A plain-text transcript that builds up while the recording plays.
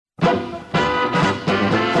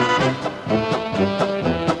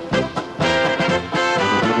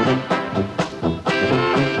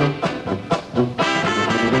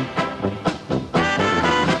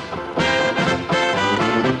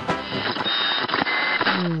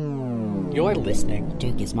You're listening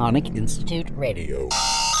to Gizmonic Institute Radio.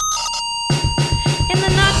 In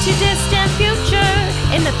the not-too-distant future,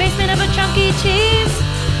 in the basement of a chunky cheese,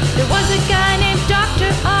 there was a guy named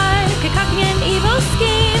Dr. Odd, concocting an evil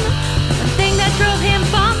scheme. The thing that drove him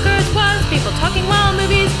bonkers was people talking while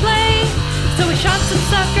movies play. So he shot some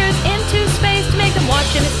suckers into space to make them watch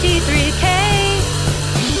MST3K.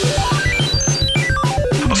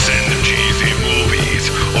 I'll send them cheesy movies,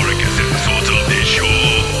 or I guess episodes of this show.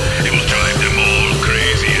 It will drive them all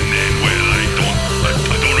crazy, and then, well, I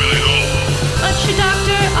don't really know. Much to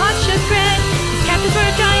Dr. Odd's chagrin, his captains were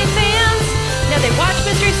giant fans. Now they watch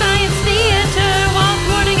Mystery Science Theater while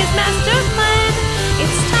thwarting his master plan.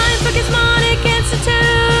 It's time for Gizmonic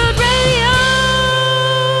Institute Radio.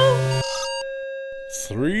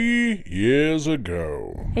 3 years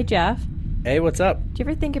ago. Hey, Jeff. Hey, what's up? Do you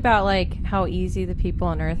ever think about, like, how easy the people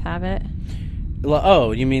on Earth have it?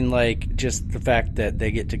 Oh, you mean like just the fact that they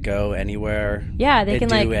get to go anywhere? Yeah, they can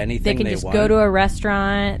do like anything they can just want? go to a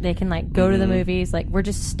restaurant. They can like go to the movies. Like we're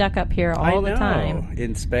just stuck up here all the time,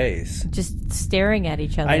 in space, just staring at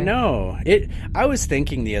each other. I know it. I was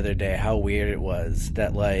thinking the other day how weird it was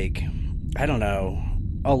that, like, I don't know,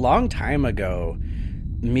 a long time ago,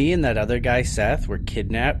 me and that other guy, Seth, were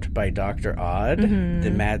kidnapped by Dr. Odd,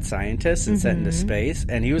 the mad scientist, and sent into space.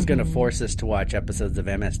 And he was going to force us to watch episodes of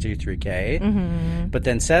MS-23K. But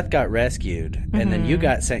then Seth got rescued, and then you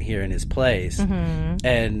got sent here in his place.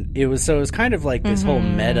 And it was kind of like this whole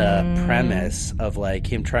meta premise of like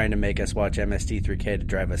him trying to make us watch MS-23K to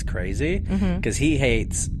drive us crazy, because he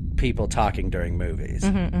hates people talking during movies.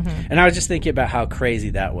 And I was just thinking about how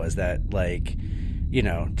crazy that was, that, like, you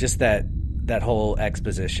know, just that whole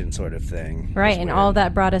exposition sort of thing. Right, and all of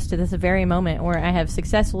that brought us to this very moment where I have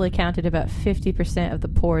successfully counted about 50% of the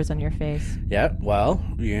pores on your face. Yeah, well,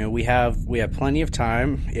 you know, we have plenty of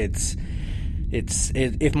time. It's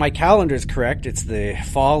if my calendar is correct, it's the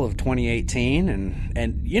fall of 2018,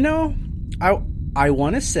 and you know, I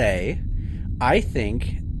want to say, I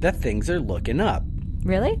think that things are looking up.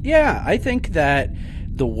 Really? Yeah, I think that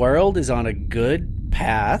the world is on a good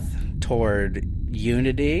path toward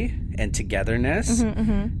unity and togetherness,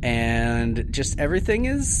 and just everything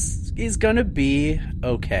is going to be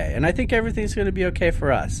okay. And I think everything's going to be okay for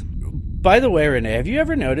us. By the way, Renee, have you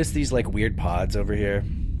ever noticed these like weird pods over here?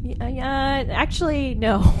 Actually,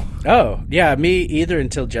 no. Oh, yeah, me either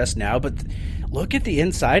until just now, but look at the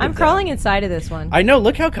inside I'm of crawling them. inside of this one. I know,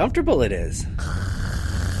 look how comfortable it is.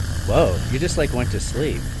 Whoa, you just like went to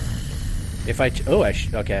sleep. If I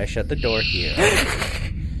shut the door here.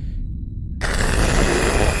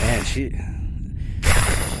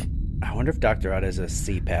 I wonder if Dr. Odd has a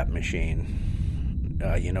CPAP machine.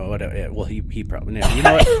 You know what? Well, he probably. You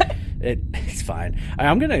know what? It's fine.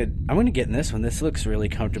 I'm gonna get in this one. This looks really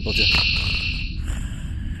comfortable. Just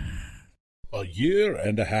A year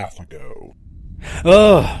and a half ago.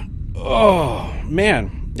 Oh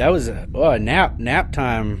man, that was a nap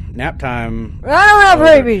time. I don't have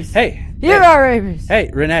rabies. Hey. You got rabies.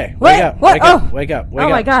 Hey, Renee, What? wake up. What? Wake up. Oh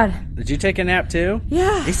my God. Did you take a nap too?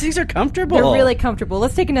 Yeah. These things are comfortable. They're really comfortable.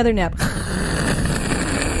 Let's take another nap.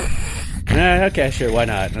 Okay, sure, why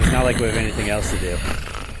not? It's not like we have anything else to do.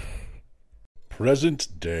 Present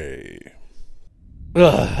day.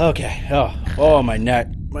 Ugh, okay. Oh, my neck.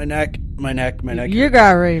 You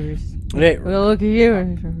got rabies. Hey, Well, look at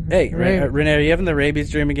you. hey, Renee, are you having the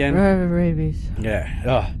rabies dream again? I have rabies.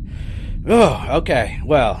 Yeah. Oh, okay.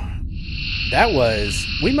 Well,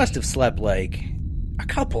 we must have slept like a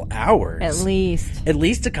couple hours. At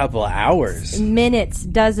least a couple hours. minutes,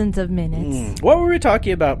 dozens of minutes. What were we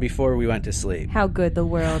talking about before we went to sleep? How good the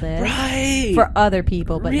world is. Right. For other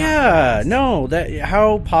people, but yeah, not us.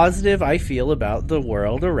 how positive I feel about the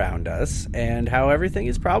world around us and how everything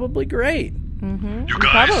is probably great. You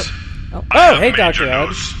guys. Oh, I hey, have Dr. major Odd.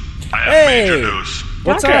 news. I have major news.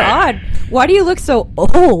 What's Dr. up? Odd, why do you look so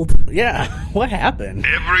old? Yeah, what happened?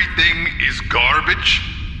 Everything is garbage.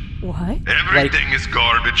 What? Everything is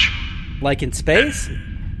garbage. Like in space?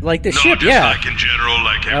 Like the No, ship, just yeah. like in general,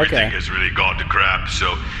 like everything Okay. has really gone to crap. So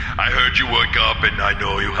I heard you wake up, and I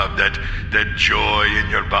know you have that joy in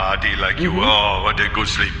your body, like you, I did go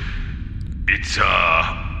sleep. It's,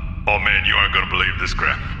 oh man, you aren't gonna believe this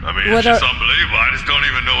crap. I mean, it's just unbelievable. I just don't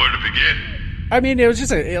even know where to begin. I mean, it was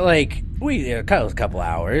just a couple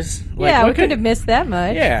hours. Like, Yeah, we what couldn't have missed that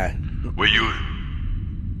much. Yeah. Well, you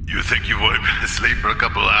think you've only been asleep for a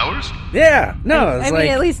couple of hours? Yeah. No, it's I mean,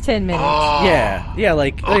 at least 10 minutes. Oh, Yeah,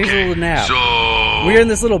 like a little nap. So We're in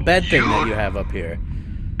this little bed thing that you have up here.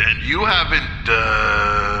 And you haven't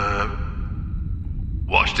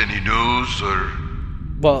watched any news or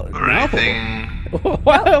Well, or no. anything?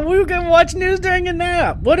 Why we can watch news during a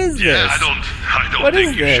nap? What is Yeah, this? I don't What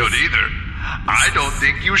think is you this? should either. I don't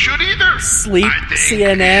think you should either. Sleep I think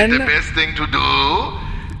CNN? the best thing to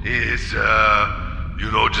do is,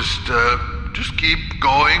 just keep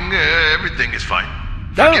going. Everything is fine.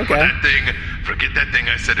 Oh, Forget that thing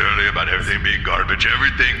I said earlier about everything being garbage.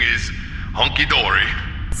 Everything is hunky-dory.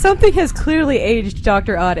 Something has clearly aged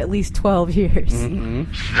Dr. Odd at least 12 years.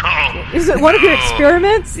 No. Is it one of your no.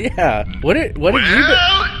 experiments? Yeah. What have you been...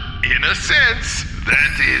 Well, in a sense,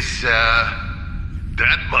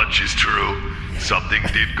 that much is true. Something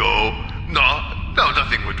did go. No,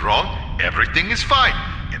 nothing went wrong. Everything is fine.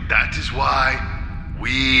 And that is why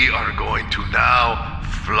we are going to now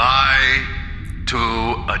fly to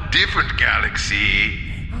a different galaxy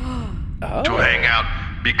to hang out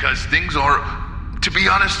because things are, to be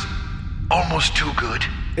honest, almost too good.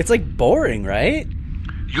 It's like boring, right?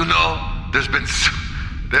 You know, there's been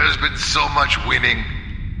so much winning.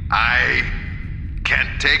 I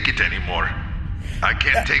can't take it anymore. I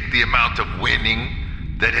can't take the amount of winning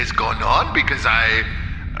that has gone on because I've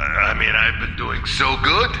been doing so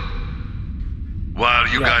good. While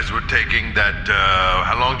you guys were taking that,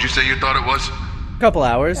 how long did you say you thought it was? A couple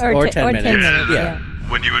hours or 10 minutes. 10 minutes, Yeah.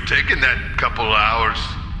 When you were taking that couple hours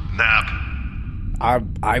nap.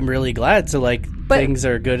 I'm really glad. So, like, things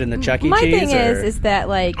are good in the Chuck E. My Cheese? thing is that,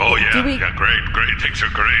 like... Oh, yeah, do we, yeah, great. Things are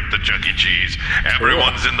great. The Chuck E. Cheese.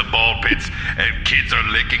 Everyone's in the ball pits, and kids are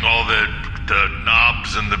licking all the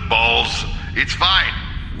knobs and the balls. It's fine.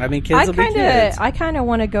 I mean, kids will be kids. I kind of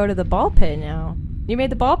want to go to the ball pit now. You made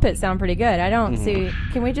the ball pit sound pretty good. I don't see...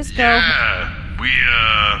 Can we just go... Yeah,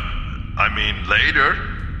 later,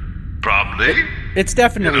 probably. It's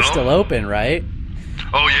definitely still open, right?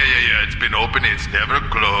 Oh, yeah. It's been open. It's never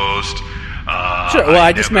closed. Sure. Well,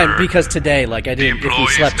 I just meant because today, like, I didn't. The If we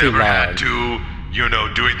employees slept too never long. had to,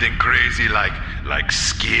 do anything crazy like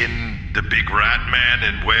skin the big rat man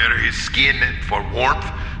and wear his skin for warmth.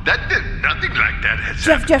 Nothing like that has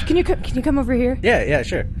happened. Jeff, can you come over here? Yeah,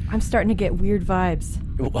 sure. I'm starting to get weird vibes.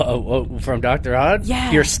 Whoa, from Dr. Odd?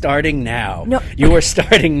 Yeah. You're starting now. No. You are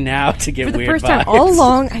starting now to get For the weird first vibes. time all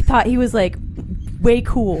along, I thought he was, like, way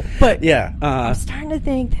cool. But Yeah. I'm starting to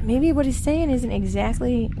think that maybe what he's saying isn't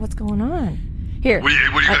exactly what's going on. Here. What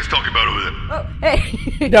are you guys talking about over there? Oh,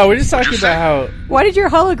 hey. No, we're just talking you about how... Why did your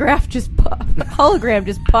hologram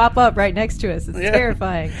just pop up right next to us? It's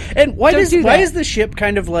terrifying. And why Don't do that. is the ship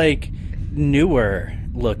kind of, like, newer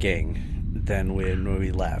looking than when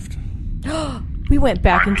we left? We went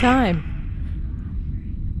back in time.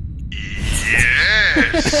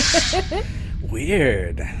 Yes.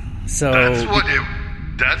 Weird. So...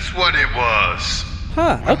 That's what it was.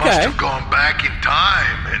 Huh, We must okay. have gone back in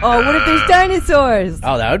time. And, Oh, what if there's dinosaurs?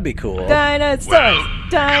 Oh, that would be cool. Dinosaurs. Well, you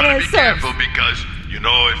gotta be Dinosaurs. careful because,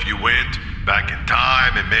 if you went back in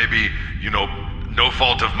time and maybe, no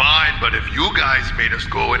fault of mine, but if you guys made us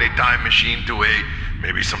go in a time machine to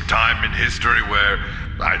maybe some time in history where,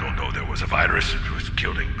 I don't know, there was a virus that was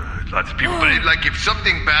killing lots of people, but if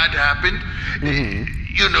something bad happened,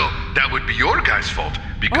 that would be your guys' fault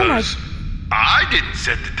because I didn't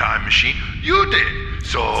set the time machine, you did.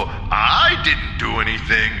 So I didn't do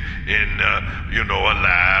anything in, a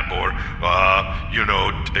lab or,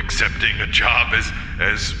 accepting a job as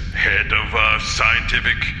head of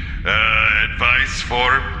scientific advice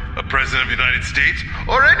for a president of the United States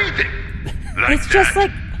or anything like It's just that.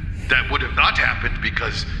 like... That would have not happened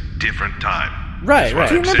because different time. Right, That's what right.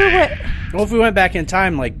 Do you I'm remember saying. what... Well, if we went back in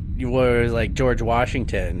time, like, you were like George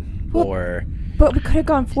Washington or... But we could have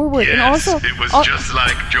gone forward. Yes, and also, it was al- just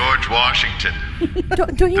like George Washington.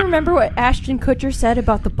 Don't you remember what Ashton Kutcher said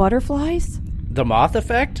about the butterflies? The moth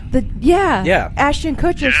effect? Yeah. Ashton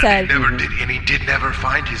Kutcher said... He did never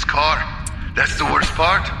find his car. That's the worst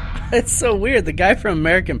part. It's so weird. The guy from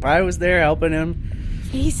American Pie was there helping him.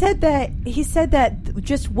 He said that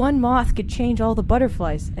just one moth could change all the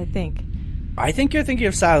butterflies, I think. I think you're thinking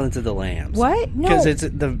of Silence of the Lambs. What? No. Because it's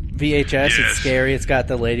the VHS. Yes. It's scary. It's got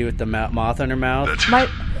the lady with the moth on her mouth.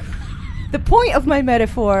 The point of my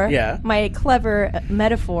metaphor, Yeah. my clever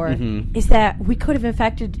metaphor, is that we could have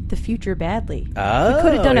infected the future badly. Oh, we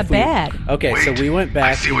could have done a if we- bad. Okay, so Wait, we went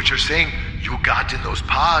back. I see what you're saying. You got in those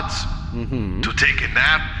pods to take a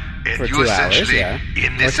nap, and For you 2 hours, essentially, yeah.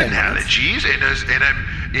 in Or this 10 minutes. analogies,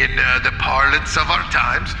 in the parlance of our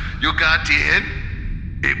times, you got in.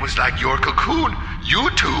 It was like your cocoon. You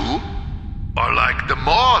two are like the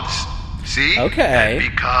moths. See? Okay.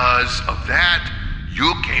 And because of that,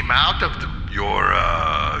 you came out of your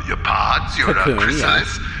pods, your Cocoon,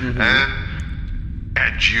 chrysalis, yeah.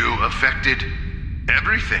 and you affected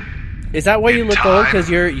everything. Is that why you in look old? time. Because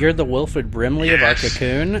you're the Wilford Brimley of our Yes.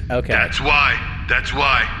 cocoon? Okay. That's why.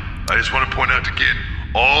 I just want to point out again,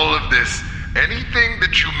 all of this, anything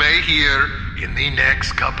that you may hear in the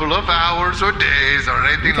next couple of hours or days or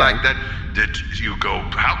anything Okay. like that you go,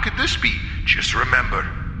 how could this be? Just remember,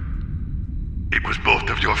 it was both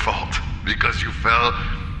of your fault because you fell,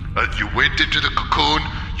 you went into the cocoon,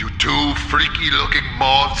 you two freaky-looking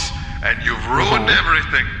moths, and you've ruined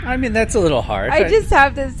everything. I mean, that's a little hard. I just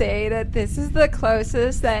have to say that this is the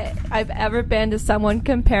closest that I've ever been to someone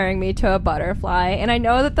comparing me to a butterfly. And I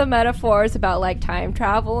know that the metaphor is about like time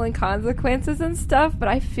travel and consequences and stuff, but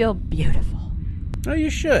I feel beautiful. Oh, you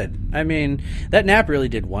should. I mean, that nap really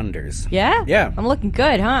did wonders. Yeah? Yeah. I'm looking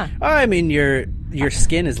good, huh? I mean, your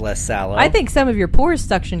skin is less sallow. I think some of your pores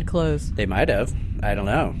suctioned closed. they might have. I don't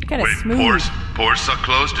know. Kind of Wait, smooth. pores suck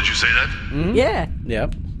closed? Did you say that? Yeah.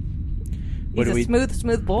 Yep. He's a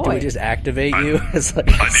smooth boy. Do we just activate you as like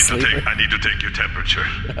a sleeper? I need to take your temperature.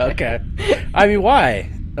 Okay. I mean, why?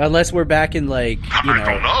 Unless we're back in like you know,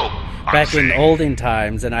 I don't know. I'm back in saying- olden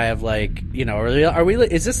times, and I have like are we?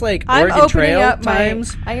 Is this like I'm Oregon opening Trail up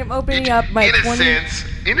times? I am opening up my in 20...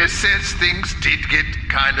 in a sense, things did get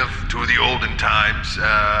kind of to the olden times,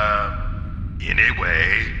 in a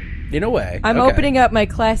way. In a way, I'm okay. opening up my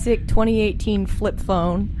classic 2018 flip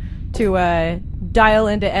phone to dial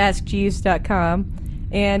into AskJeeves.com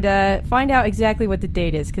and find out exactly what the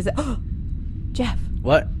date is. Because, Jeff,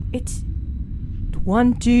 What? it's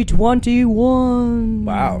 2021.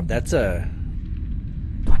 Wow, that's a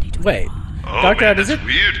 2021. wait. Oh, Doctor, man, does that's it?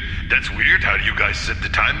 weird. That's weird how you guys set the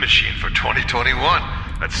time machine for 2021.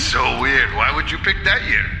 That's so weird. Why would you pick that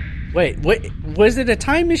year? Wait, was it a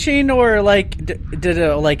time machine or like did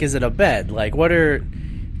it like is it a bed? Like what did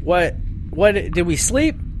we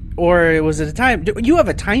sleep or was it a time? You have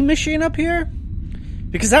a time machine up here?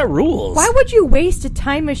 Because that rules. Why would you waste a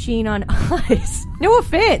time machine on us? No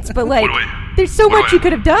offense, but like, What do I- there's so what do much I- you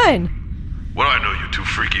could have done. What do I know, you two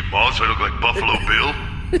freaky moths? I look like Buffalo Bill.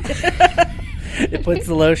 It puts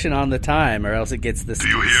the lotion on the time, or else it gets the Do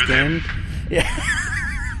you hear skin. them? Yeah.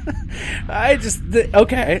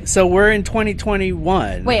 Okay, so we're in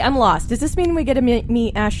 2021. Wait, I'm lost. Does this mean we get to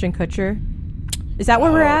meet Ashton Kutcher? Is that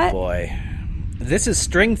where we're at? Oh boy, this is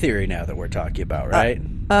string theory now that we're talking about, right?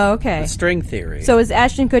 Oh, okay. String theory. So is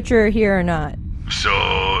Ashton Kutcher here or not? So,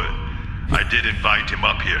 I did invite him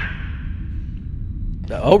up here.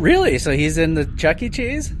 Oh, really? So he's in the Chuck E.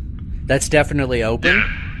 Cheese? That's definitely open? Yeah.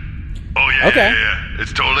 Oh, yeah, Okay. yeah.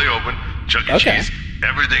 It's totally open. Chuck E. Okay. Cheese.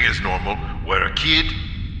 Everything is normal. Where a kid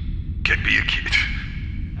can be a kid.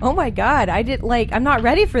 Oh my god, I'm not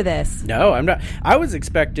ready for this. No, I'm not. I was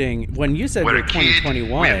expecting, when you said Where we're a kid,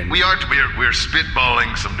 2021. we're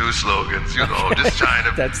spitballing some new slogans, you know, just trying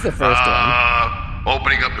to. That's the first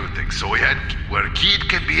Opening up new things. So we had where a kid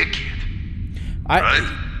can be a kid, right?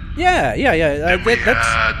 Yeah. And we that's,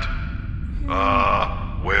 had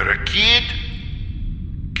where a kid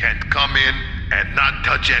can come in and not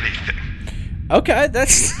touch anything. okay, that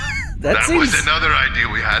That seems... was another idea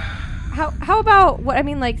we had. How about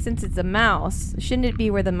since it's a mouse, shouldn't it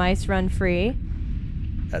be where the mice run free?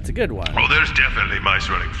 That's a good one. Oh, there's definitely mice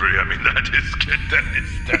running free. I mean, that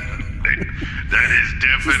is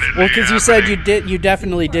definitely. Well, because you said happening. you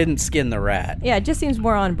definitely didn't skin the rat. Yeah, it just seems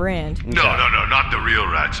more on brand. No, not the real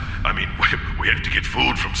rats. I mean, we have to get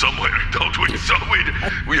food from somewhere, don't we? So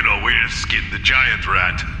we skin the giant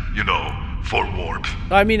rat, for warmth.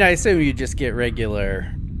 I mean, I assume you just get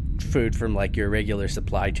regular food from like your regular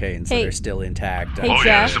supply chains Hey. that are still intact. Hey, Oh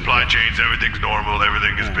yeah, Jeff? supply chains, everything's normal.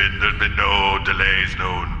 Everything has there's been no delays,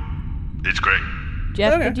 it's great.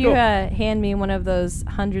 Jeff, Okay, could you cool. hand me one of those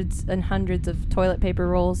hundreds and hundreds of toilet paper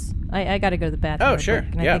rolls? I got to go to the bathroom. Oh, real sure,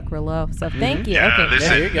 quick, and yeah. I think we're low. So thank you. Yeah, okay. listen,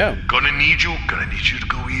 there you go. Gonna need you to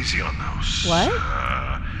go easy on those. What?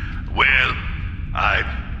 Well, I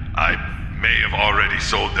may have already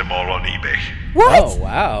sold them all on eBay. What? Oh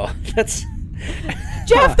wow, that's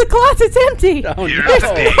Jeff, the closet's empty. oh Here's There's no.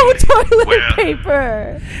 the thing. no toilet Well,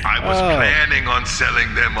 paper. I was Oh. planning on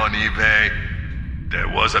selling them on eBay. There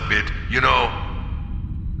was a bit,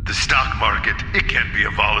 the stock market, it can be a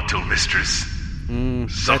volatile mistress.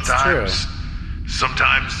 Sometimes,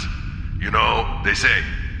 they say,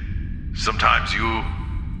 sometimes you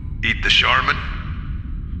eat the Charmin,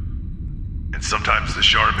 and sometimes the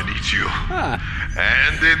Charmin eats you. Huh.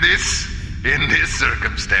 And in this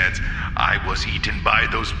circumstance, I was eaten by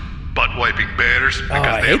those butt-wiping bears because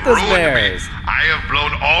I they hate those ruined bears. me. I have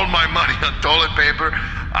blown all my money on toilet paper.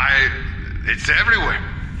 It's everywhere.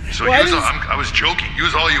 So Well, I was joking.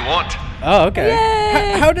 Use all you want. Oh, okay.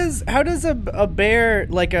 Yay! How does a bear,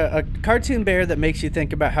 like a cartoon bear that makes you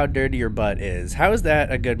think about how dirty your butt is, how is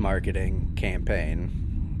that a good marketing campaign?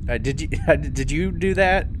 Did you do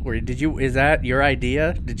that, or is that your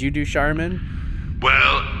idea? Did you do Charmin? Well,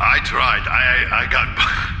 I tried.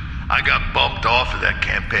 I got bumped off of that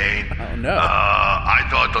campaign. Oh no. I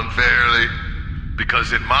thought unfairly,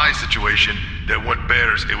 because in my situation there weren't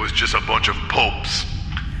bears. It was just a bunch of popes.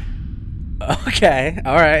 Okay,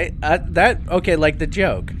 all right. Okay, like the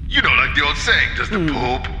joke. You know, like the old saying, just the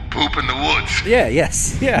poop in the woods. Yeah.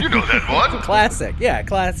 Yes. Yeah. You know that one. Classic. Yeah,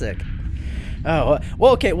 classic. Oh,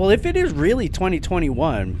 well, okay. Well, if it is really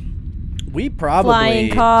 2021, we probably...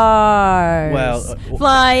 Flying cars. Well,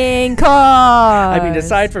 flying cars. I mean,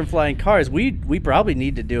 aside from flying cars, we probably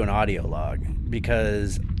need to do an audio log,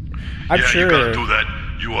 because I'm yeah, sure... you gotta do that.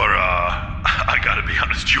 You are, I gotta be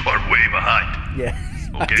honest, you are way behind. Yeah.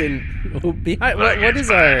 Okay. I didn't... Behind, Like, what it's is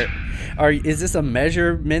bad. is this a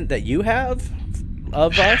measurement that you have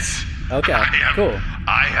of us? Okay, cool.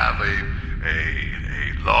 I have a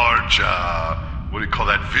large, what do you call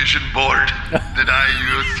that, vision board that I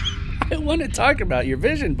use. I want to talk about your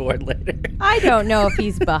vision board later. I don't know if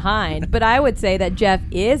he's behind, but I would say that Jeff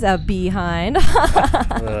is a behind.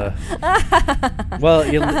 Well,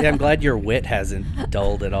 I'm glad your wit hasn't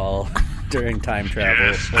dulled at all during time travel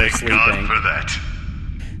Yes, or thank sleeping. God for that.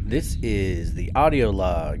 This is the audio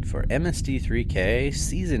log for MST3K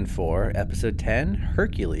Season 4, Episode 10,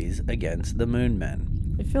 Hercules Against the Moon Men.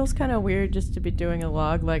 It feels kind of weird just to be doing a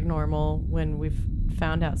log like normal when we've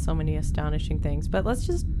found out so many astonishing things, but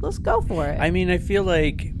let's go for it. I mean, I feel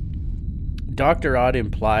like Dr. Odd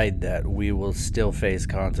implied that we will still face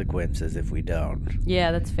consequences if we don't.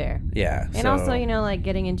 Yeah, that's fair. Yeah. And also, like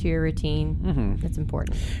getting into your routine, that's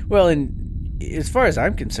important. Well, and as far as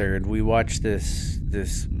I'm concerned, we watched this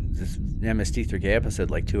MST3K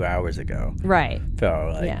episode like 2 hours ago. Right.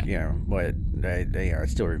 So, like, Yeah. I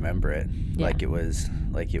still remember it like it was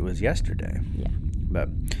yesterday. Yeah. But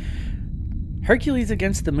Hercules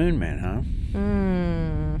Against the Moon Man, huh?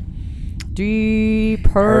 Deep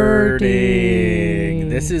hurting.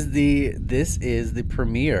 This is the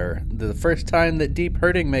premiere, the first time that Deep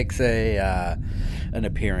Hurting makes an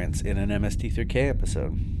appearance in an MST3K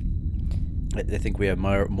episode. I think we have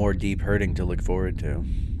more Deep Hurting to look forward to,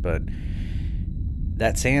 but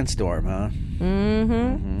that sandstorm, huh?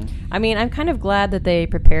 I mean, I'm kind of glad that they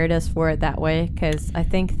prepared us for it that way, because I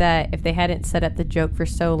think that if they hadn't set up the joke for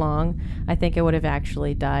so long, I think it would have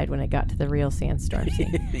actually died when it got to the real sandstorm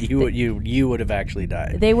scene. you would have actually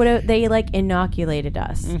died. They inoculated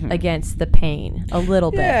us against the pain a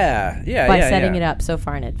little bit. By setting it up so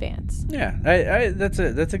far in advance. Yeah, that's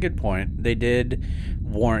a good point. They did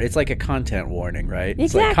warn. It's like a content warning, right? Exactly.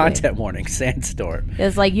 It's like content warning. Sandstorm.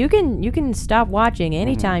 It's like you can stop watching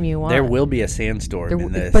anytime you want. There will be a sandstorm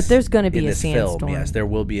in this. But there's going to be in a this sandstorm. film. Yes, there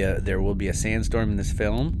will be a sandstorm in this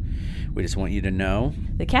film. We just want you to know.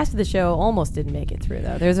 The cast of the show almost didn't make it through,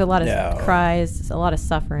 though. There's a lot of cries, a lot of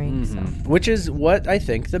suffering. So. Which is what I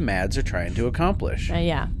think the Mads are trying to accomplish.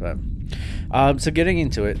 Yeah. But so getting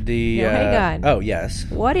into it, hang on. Oh yes.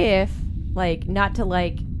 What if, not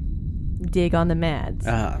to dig on the Mads,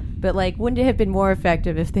 but wouldn't it have been more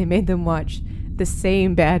effective if they made them watch the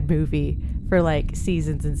same bad movie for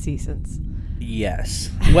seasons and seasons?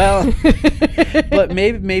 Yes. Well, but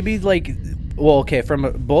maybe okay,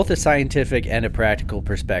 from both a scientific and a practical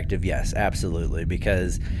perspective, yes, absolutely,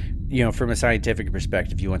 because from a scientific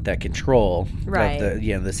perspective, you want that control right.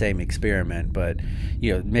 of the same experiment, but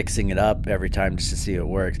mixing it up every time just to see if it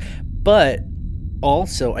works. But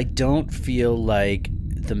also, I don't feel like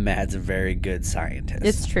the Mads are very good scientists.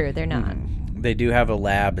 It's true, they're not. They do have a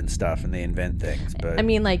lab and stuff, and they invent things. But I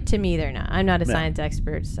mean, to me, they're not. I'm not a science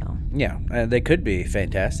expert, so yeah, they could be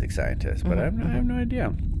fantastic scientists, but I have no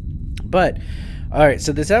idea. But all right,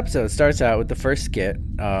 so this episode starts out with the first skit.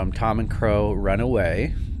 Tom and Crow run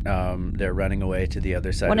away. They're running away to the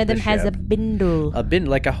other side. One of them has a bindle. A bin,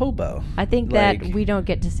 like a hobo. I think that we don't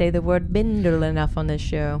get to say the word bindle enough on this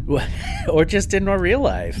show. Or just in our real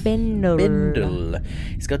life. Bindle.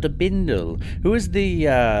 He's got a bindle. Who is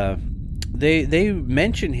the... They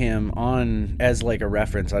mention him as a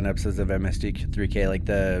reference on episodes of MST3K, like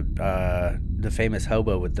the famous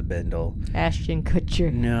hobo with the bindle. Ashton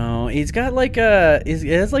Kutcher. No, he's got he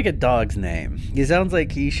has a dog's name. He sounds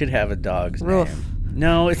like he should have a dog's name.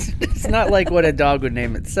 No, it's not like what a dog would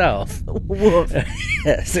name itself. Woof.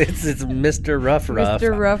 Yes, it's Mr. Rough Rough.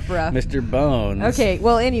 Mr. Rough Rough. Mr. Bones. Okay,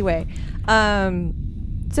 well, anyway.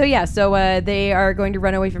 So they are going to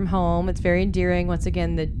run away from home. It's very endearing. Once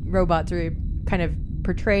again, the robots are kind of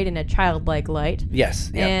portrayed in a childlike light.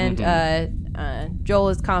 Yes. Yep. And Joel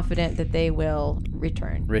is confident that they will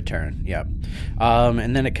return. Yep.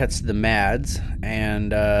 And then it cuts to the Mads,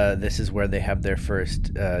 and this is where they have their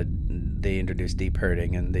first. They introduce deep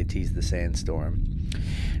hurting, and they tease the sandstorm.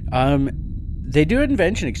 They do an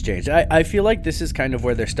invention exchange. I feel like this is kind of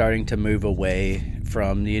where they're starting to move away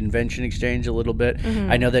from the invention exchange a little bit.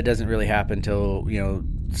 I know that doesn't really happen till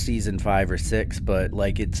season 5 or 6, but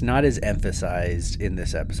like it's not as emphasized in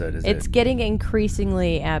this episode, is it? It's getting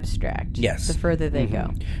increasingly abstract. Yes. The further they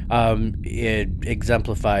go. It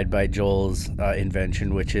exemplified by Joel's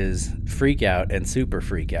invention, which is freak out and super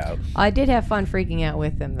freak out. I did have fun freaking out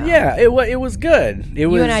with them, though. Yeah, it was good.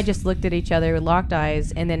 You and I just looked at each other, locked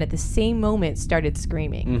eyes, and then at the same moment started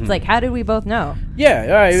screaming. It's like, how did we both know?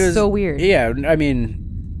 Yeah, it was so weird. Yeah, I mean,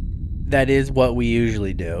 that is what we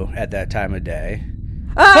usually do at that time of day.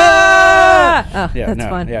 Ah! Oh, Yeah, that's no,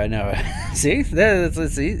 fun. Yeah, no. See,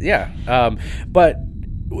 yeah. But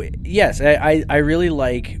yes, I really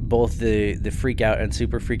like both the freak out and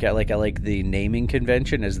super freak out. Like I like the naming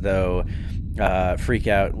convention, as though freak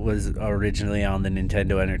out was originally on the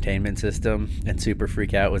Nintendo Entertainment System, and super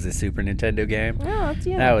freak out was a Super Nintendo game. Oh,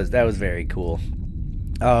 yeah. That was very cool.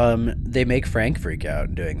 They make Frank freak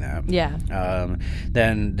out doing that. Yeah.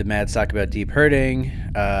 Then the Mads talk about deep hurting,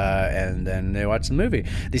 and then they watch the movie.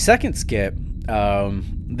 The second skit,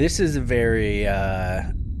 this is a very,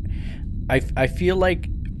 I feel like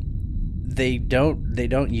they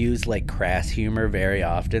don't use like crass humor very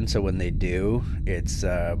often, so when they do, it's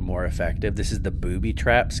more effective. This is the booby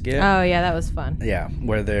trap skit. Oh, yeah, that was fun. Yeah,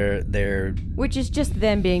 where they're Which is just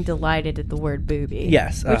them being delighted at the word booby.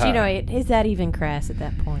 Yes. Which, is that even crass at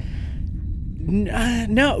that point?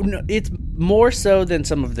 No, it's more so than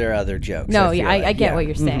some of their other jokes. No, I get what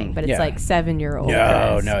you're saying, but it's like 7-year-old.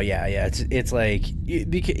 No, yeah. It's like,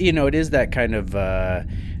 it is that kind of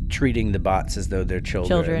treating the bots as though they're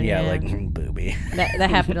children. Yeah, like booby. That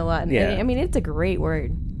happened a lot. Yeah. I mean, it's a great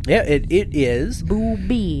word. Yeah, it is.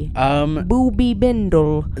 Booby. Booby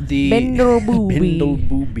bindle. The bindle booby. Bindle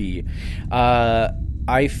booby.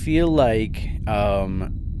 I feel like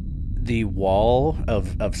the wall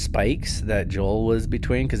of spikes that Joel was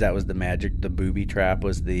between, because that was the booby trap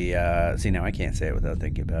was the see, now I can't say it without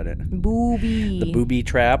thinking about it. Booby. The booby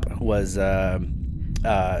trap was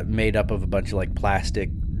made up of a bunch of like plastic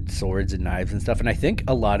swords and knives and stuff, and I think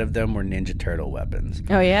a lot of them were Ninja Turtle weapons.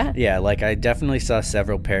 Oh, yeah? Yeah, like I definitely saw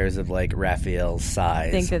several pairs of like Raphael's size.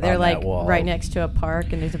 I think that they're on like that wall. right next to a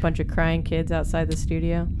park, and there's a bunch of crying kids outside the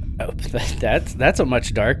studio. Oh, that's a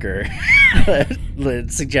much darker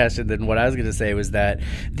suggestion than what I was going to say. Was that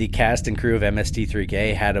the cast and crew of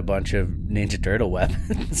MST3K had a bunch of Ninja Turtle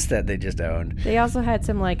weapons that they just owned. They also had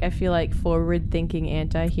some, like, I feel like forward-thinking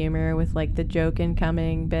anti-humor with, like, the joke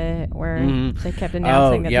incoming bit where they kept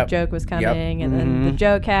announcing that the joke was coming, and then the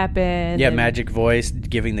joke happened. Yeah, and magic voice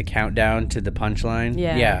giving the countdown to the punchline.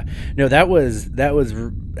 Yeah. No, that was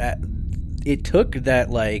it took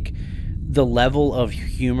that, like, the level of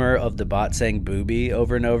humor of the bot saying booby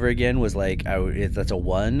over and over again was like, that's a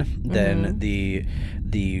 1. Then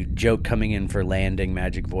the joke coming in for landing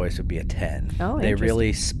magic voice would be a 10. Oh, they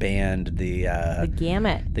really spanned the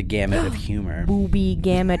gamut. The gamut of humor. Booby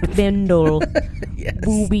gamut bindle. Yes.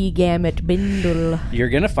 Booby gamut bindle. You're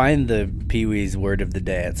gonna find the Pee-wee's word of the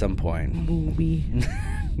day at some point. Booby.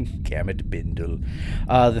 Gamut bindle.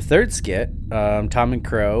 The third skit, Tom and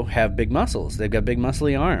Crow have big muscles. They've got big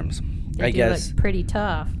muscly arms. They I do guess look pretty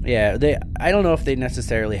tough. Yeah, I don't know if they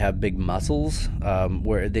necessarily have big muscles,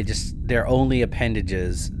 where their only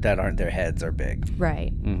appendages that aren't their heads are big.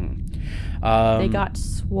 Right. Mm-hmm. They got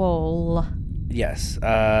swole. Yes.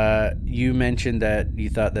 You mentioned that you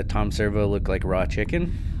thought that Tom Servo looked like raw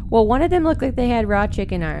chicken. Well, one of them looked like they had raw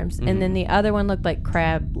chicken arms, and then the other one looked like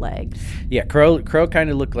crab legs. Yeah, Crow kind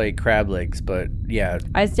of looked like crab legs, but yeah.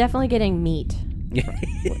 I was definitely getting meat.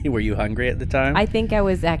 Were you hungry at the time? I think I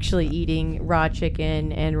was actually eating raw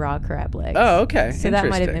chicken and raw crab legs. Oh, okay. So that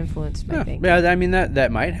might have influenced my thinking. Yeah, I mean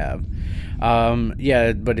that might have.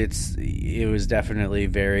 Yeah, but it was definitely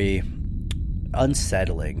very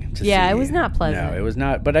unsettling to see. Yeah, it was not pleasant. No, it was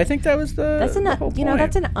not. But I think that was the whole point.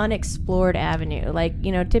 That's an unexplored avenue. Like,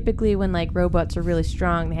 typically when like robots are really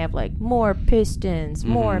strong, they have like more pistons,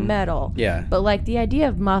 more metal. Yeah. But like the idea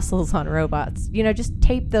of muscles on robots, just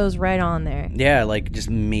tape those right on there. Yeah, like just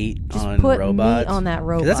meat on put robots. Meat on that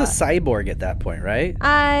robot. 'Cause that's a cyborg at that point, right?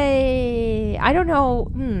 I don't know.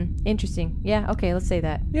 Interesting. Yeah. Okay. Let's say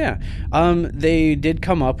that. Yeah. They did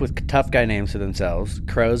come up with tough guy names for themselves.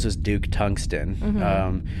 Crow's was Duke Tungsten.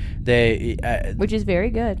 Tungsten. They Which is very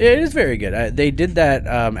good. It is very good. They did that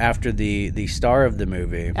after the star of the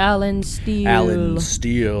movie, Alan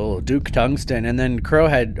Steele. Duke Tungsten, and then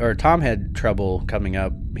Tom had trouble coming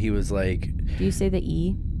up. He was like, Do you say the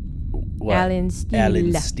E? what? Alan Steele.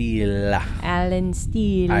 Alan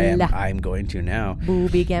Steele. I'm going to now.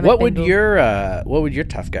 Booby gamma What would bindle. your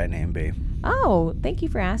tough guy name be? Oh, thank you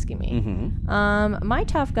for asking me. My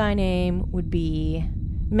tough guy name would be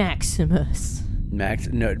Maximus.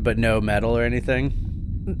 But no metal or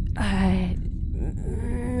anything.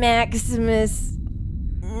 Maximus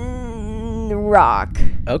Rock.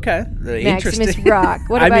 Okay, Maximus interesting. Rock.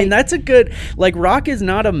 What I about mean, that's a good. Like, rock is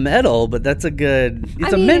not a metal, but that's a good.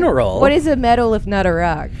 It's a mineral. What is a metal if not a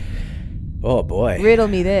rock? Oh boy, Riddle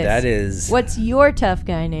me this. That is. What's your tough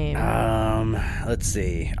guy name? Let's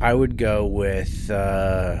see. I would go with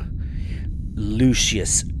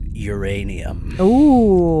Lucius Uranium.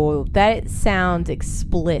 Ooh, that sounds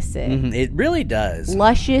explicit. It really does.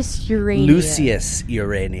 Luscious urania. Lucius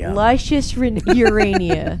Uranium. Luscious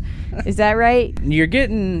urania. Is that right? You're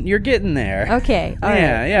getting there. Okay. All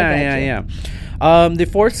right. Yeah. The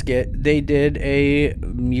fourth skit, they did a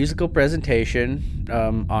musical presentation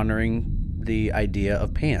honoring the idea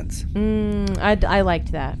of pants. I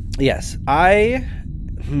liked that. Yes.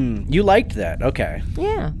 You liked that. Okay.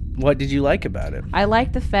 Yeah. What did you like about it? I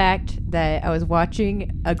liked the fact that I was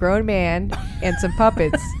watching a grown man and some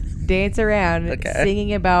puppets dance around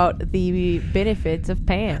singing about the benefits of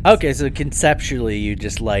pants. Okay, so conceptually you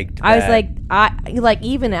just liked that. I was like,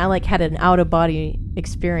 I had an out of body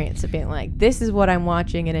experience of being like, this is what I'm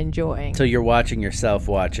watching and enjoying. So you're watching yourself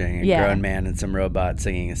watching a grown man and some robot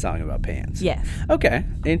singing a song about pants. Yes. Okay,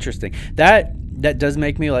 interesting. That does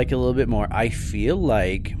make me like it a little bit more. I feel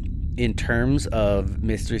like in terms of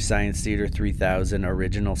Mystery Science Theater 3000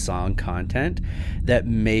 original song content, that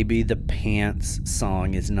maybe the pants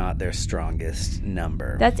song is not their strongest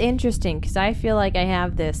number. That's interesting because I feel like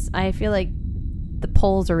I feel like the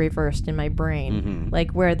poles are reversed in my brain.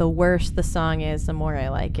 Like where the worse the song is, the more I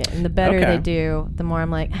like it. And the better they do, the more I'm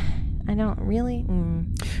like, I don't really.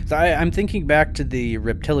 So I'm thinking back to the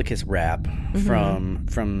Reptilicus rap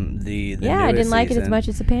from the I didn't like it season. As much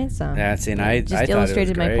as the pants song. That's I just thought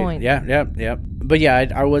illustrated it was my great. point. Yeah. But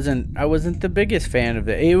yeah, I wasn't the biggest fan of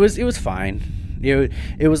it. It was fine.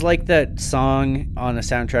 It was like that song on a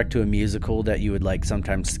soundtrack to a musical that you would like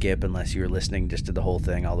sometimes skip unless you were listening just to the whole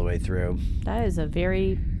thing all the way through. That is a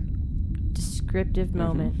very descriptive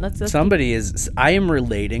moment. I am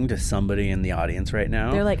relating to somebody in the audience right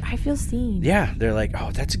now. They're like, I feel seen. Yeah, they're like,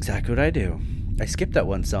 oh, that's exactly what I do. I skipped that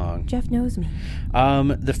one song. Jeff knows me.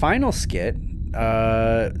 The final skit,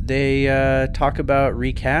 they talk about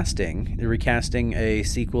recasting a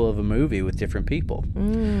sequel of a movie with different people.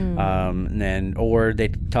 Or they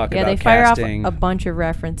talk about they fire casting. off a bunch of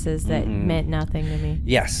references that meant nothing to me.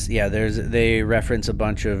 Yes, yeah. They reference a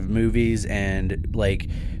bunch of movies and like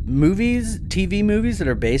TV movies that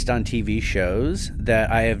are based on TV shows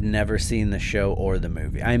that I have never seen the show or the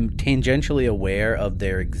movie. I'm tangentially aware of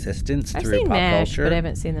their existence I've through seen pop MASH, culture. but I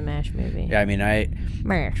haven't seen the MASH movie. Yeah, I mean,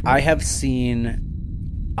 MASH. I have seen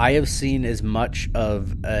as much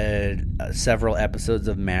of several episodes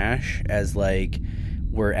of MASH as like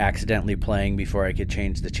were accidentally playing before I could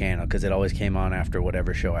change the channel because it always came on after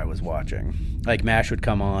whatever show I was watching. Like MASH would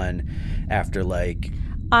come on after like.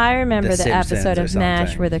 I remember the episode of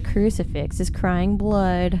MASH something. where the crucifix is crying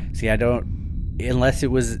blood. See, I don't unless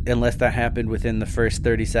that happened within the first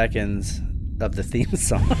 30 seconds of the theme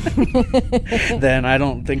song. Then I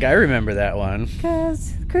don't think I remember that one.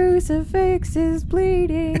 'Cause crucifix is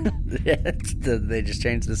bleeding. They just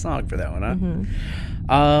changed the song for that one,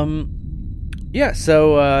 huh? Yeah,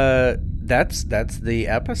 so that's the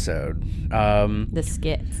episode. The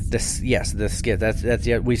skits. The skit. That's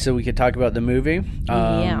yeah. We could talk about the movie.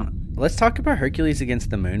 Yeah. Let's talk about Hercules Against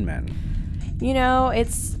the Moon Men. You know,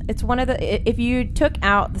 it's one of the. If you took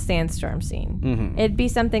out the sandstorm scene, it'd be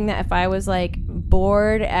something that if I was like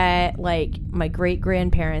bored at like my great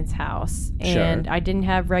grandparents' house and I didn't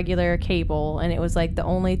have regular cable and it was like the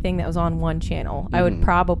only thing that was on one channel, I would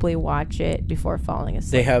probably watch it before falling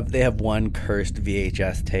asleep. They have one cursed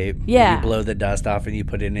VHS tape. Yeah, you blow the dust off and you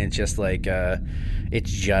put it in. It's just like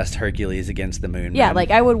it's just Hercules Against the Moon. Yeah, Man.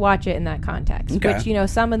 like I would watch it in that context. Okay. Which, you know,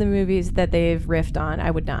 some of the movies that they've riffed on,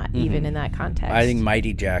 I would not even in that context. I think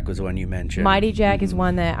Mighty Jack was one you mentioned. Mighty Jack is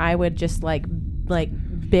one that I would just like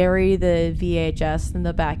bury the VHS in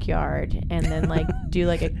the backyard and then like do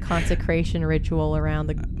like a consecration ritual around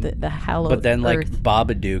the hallowed But then, like earth.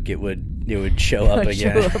 Babadook, it would show up would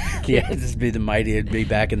again. show up Yeah, it'd just be it'd be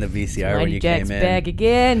back in the VCR when Mighty you Jack's came in. back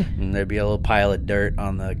again. And there'd be a little pile of dirt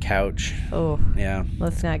on the couch. Oh, Yeah.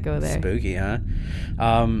 let's not go there. Spooky, huh?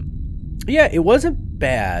 Yeah, it wasn't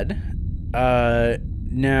bad.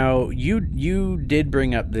 Now you did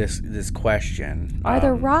bring up this question. Are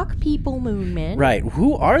the rock people moon men? Right?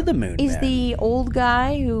 Who are the moon Is men? the old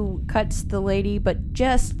guy who cuts the lady, but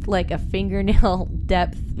just like a fingernail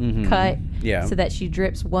depth cut, Yeah. so that she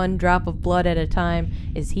drips one drop of blood at a time?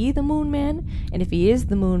 Is he the Moon Man? And if he is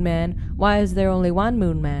the Moon Man, why is there only one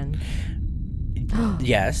Moon Man?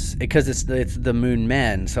 Yes, because it's the moon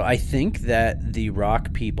men. So I think that the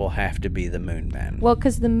rock people have to be the moon men. Well,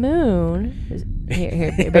 because the moon is,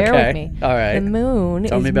 here, bear Okay, with me. all right. The moon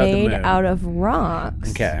Tell me is about the made moon. out of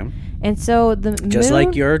rocks. Okay. And so the Just moon,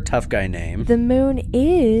 like your tough guy name. the moon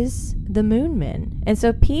is the moon men. And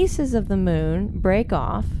so pieces of the moon break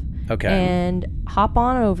off Okay. and hop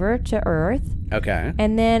on over to Earth. Okay.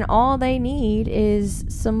 And then all they need is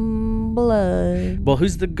some blood. Well,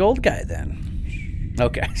 who's the gold guy then?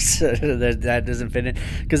 Okay, so that doesn't fit in.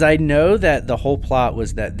 Because I know that the whole plot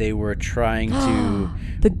was that they were trying to...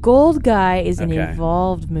 The gold guy is an Okay.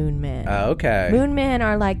 evolved moon man. Okay. Moon men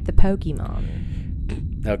are like the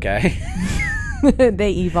Pokemon. Okay.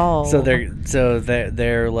 They evolve. So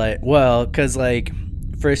they're like, well, because like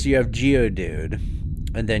first you have Geodude,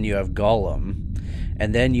 and then you have Gollum,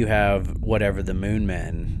 and then you have whatever the Moon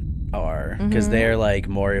Men are, because they're like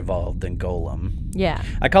more evolved than Golem. Yeah.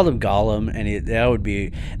 I called him Gollum, and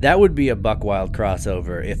that would be a Buckwild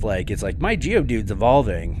crossover if like it's like my Geodude's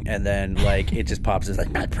evolving, and then like it just pops as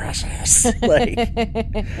like my precious, like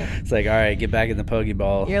it's like all right, get back in the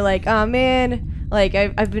Pokeball. You're like, oh man, like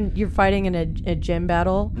you're fighting in a gym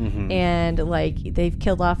battle, and like they've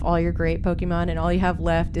killed off all your great Pokemon, and all you have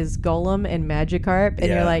left is Golem and Magikarp, and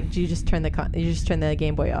Yeah. you're like, you just turn the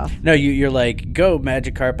Game Boy off. No, you're like, go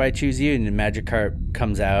Magikarp, I choose you, and then Magikarp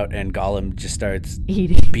comes out, and Gollum just starts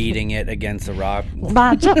Eating. beating it against a rock.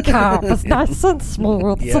 Magikarp is nice and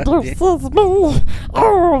smooth. Yeah. Seduces me.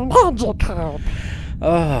 Oh, Magikarp.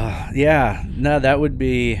 Oh, yeah. No, that would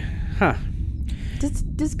be, huh?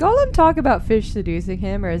 Does Golem talk about fish seducing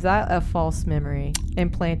him, or is that a false memory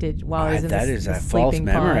implanted while he's in That the, is the a false sleeping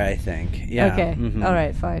memory, pod? I think. Yeah. Okay. Mhm. All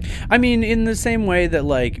right. Fine. I mean, in the same way that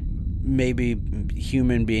like maybe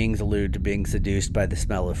human beings allude to being seduced by the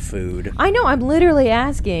smell of food. I know. I'm literally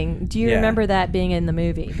asking. Do you Yeah. remember that being in the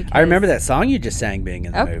movie? Because I remember that song you just sang being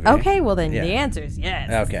in the movie. Okay. Well, then Yeah. the answer is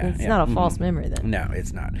yes. Okay, It's yeah, not a false memory then. No,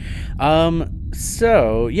 it's not.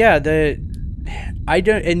 So yeah, I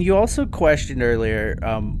don't. And you also questioned earlier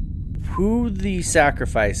who the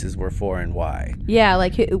sacrifices were for and why. Yeah.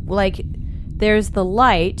 Like there's the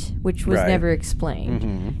light, which was Right. never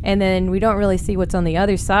explained, and then we don't really see what's on the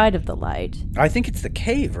other side of the light. I think it's the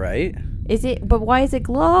cave, right? Is it? But why is it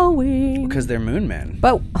glowing? Because they're moon men.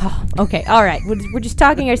 But okay, all right. We're just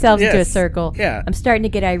talking ourselves into a Yes, circle. yeah. I'm starting to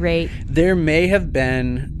get irate. There may have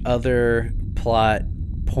been other plot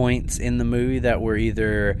points in the movie that were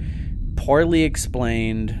either poorly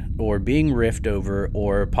explained or being riffed over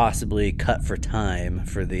or possibly cut for time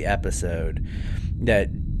for the episode that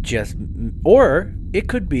just, or it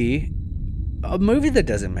could be a movie that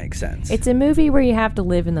doesn't make sense. It's a movie where you have to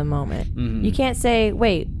live in the moment. Mm-hmm. You can't say,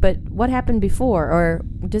 "Wait, but what happened before?" or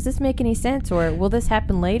 "Does this make any sense?" or "Will this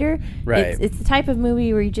happen later?" Right. It's the type of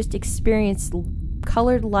movie where you just experience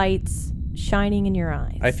colored lights shining in your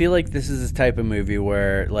eyes. I feel like this is this type of movie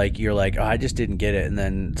where like you're like, oh, I just didn't get it, and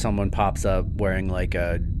then someone pops up wearing like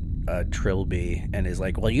a trilby and is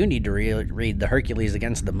like, well, you need to read the Hercules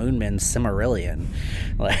Against the Moonmen Cimmerillion.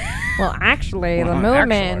 Like, well, actually, the Well, Moon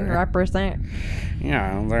Men actually. represent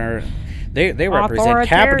yeah, they represent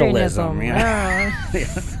capitalism. authoritarianism.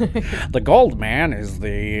 Yeah. The gold man is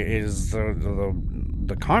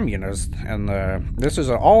the communist, and this is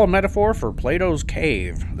all a metaphor for Plato's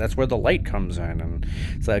cave. That's where the light comes in, and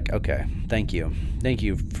it's like, okay, thank you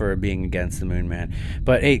for being against the Moon Man.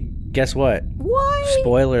 But hey, guess what? Why?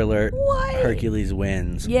 Spoiler alert: Why? Hercules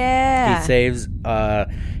wins. Yeah.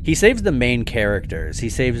 He saves the main characters. He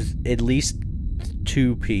saves at least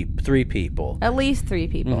three people. At least 3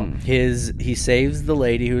 people. He saves the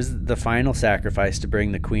lady who's the final sacrifice to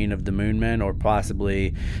bring the Queen of the Moon Men, or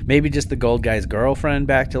possibly maybe just the gold guy's girlfriend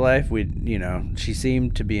back to life. She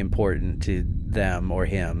seemed to be important to them or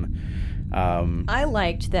him. I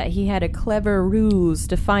liked that he had a clever ruse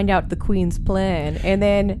to find out the queen's plan, and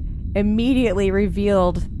then immediately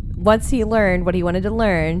revealed once he learned what he wanted to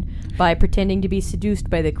learn by pretending to be seduced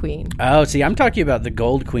by the queen. Oh, see, I'm talking about the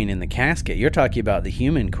gold queen in the casket. You're talking about the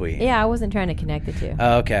human queen. Yeah, I wasn't trying to connect the two.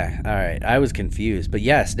 Okay, all right. I was confused, but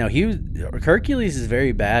yes, no. Hercules is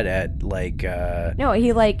very bad at like. No,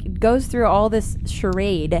 he like goes through all this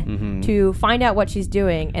charade to find out what she's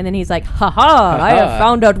doing, and then he's like, "Ha ha! I have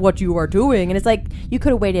found out what you are doing." And it's like you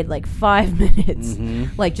could have waited like 5 minutes,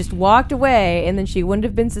 like just walked away, and then she wouldn't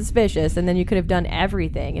have been suspicious, and then you could have done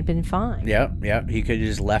everything and been fine. Yep. He could have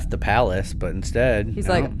just left the palace, but instead He's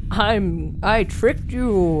like, I tricked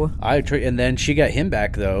you. And then she got him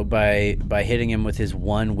back though by hitting him with his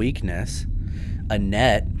one weakness, a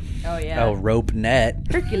net. Oh yeah. A rope net.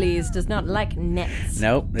 Hercules does not like nets.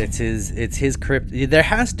 Nope, it's his crypt. There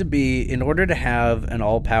has to be, in order to have an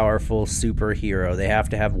all-powerful superhero, they have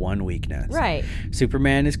to have one weakness. Right.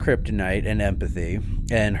 Superman is kryptonite and empathy,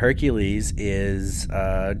 and Hercules is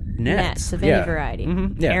nets of any variety.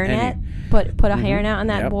 Yeah, Hairnet. Put a hairnet on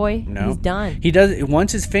that boy. No. He's done. He does,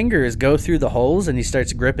 once his fingers go through the holes and he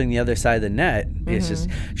starts gripping the other side of the net. It's just,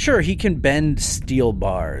 sure, he can bend steel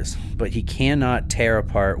bars, but he cannot tear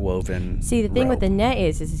apart woven. See, the thing with the net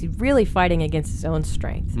is he's really fighting against his own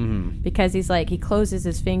strength, because he's like, he closes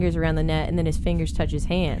his fingers around the net and then his fingers touch his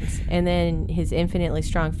hands, and then his infinitely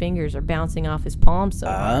strong fingers are bouncing off his palms so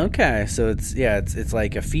hard. Okay, so it's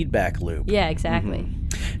like a feedback loop. Yeah, exactly.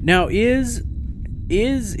 Now, is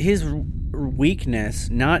his weakness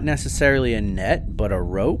not necessarily a net but a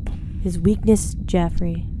rope? His weakness,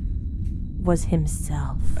 Jeffrey, was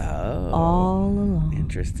himself. Oh, all along.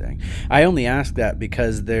 Interesting. I only ask that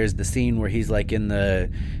because there's the scene where he's like in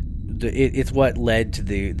it's what led to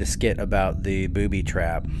the skit about the booby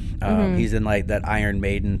trap. He's in like that Iron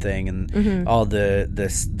Maiden thing, and all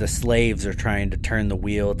the slaves are trying to turn the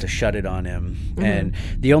wheel to shut it on him, and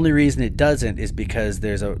the only reason it doesn't is because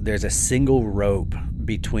there's a single rope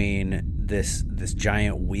between this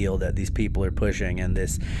giant wheel that these people are pushing and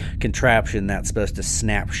this contraption that's supposed to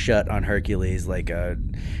snap shut on Hercules like a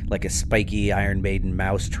spiky Iron Maiden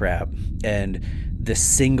mouse trap, and the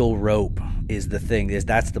single rope is the thing.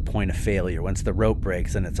 That's the point of failure. Once the rope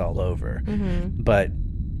breaks, then it's all over. But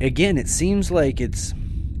again, it seems like it's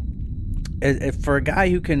for a guy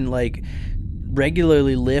who can like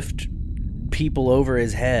regularly lift people over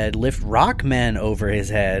his head, lift rock men over his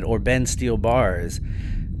head, or bend steel bars,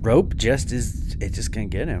 rope just can't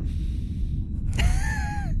get him.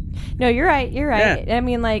 No, you're right. Yeah. I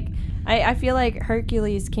mean, like, I feel like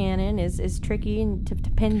Hercules' cannon is tricky to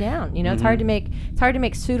pin down. You know, it's hard to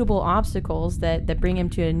make suitable obstacles that bring him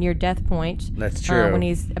to a near death point. That's true. When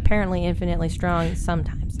he's apparently infinitely strong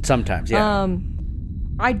sometimes. Sometimes, yeah.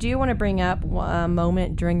 I do want to bring up a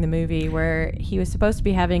moment during the movie where he was supposed to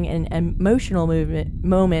be having an emotional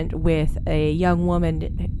moment with a young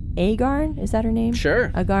woman, Agarn, is that her name? Sure.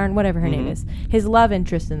 Agarn, whatever her name is. His love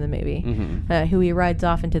interest in the movie, who he rides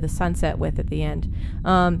off into the sunset with at the end.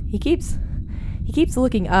 He keeps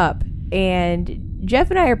looking up, and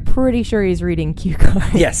Jeff and I are pretty sure he's reading cue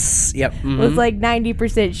cards. Yes. Yep. Was like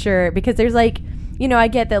 90% sure, because there's like, you know, I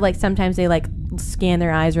get that like sometimes they like scan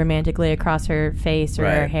their eyes romantically across her face or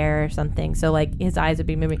her hair or something, so like his eyes would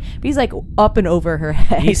be moving, but he's like up and over her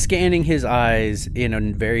head. He's scanning his eyes in a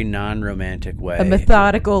very non-romantic way, a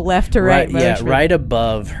methodical left to right motion. Yeah, right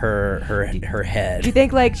above her head. Do you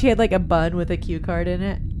think like she had like a bun with a cue card in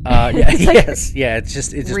it? Yeah, It's like yes, yeah. It's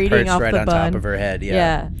just perched off right the on bun. top of her head.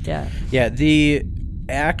 Yeah. The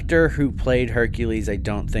actor who played Hercules, I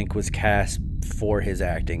don't think was cast for his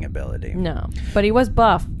acting ability. No, but he was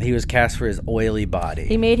buff. He was cast for his oily body.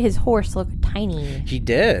 He made his horse look tiny. He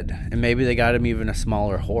did, and maybe they got him even a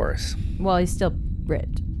smaller horse. Well, he's still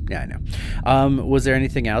ripped. Yeah, I know. Was there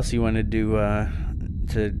anything else you wanted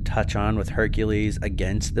to touch on with Hercules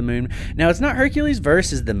against the Moon? Now, it's not Hercules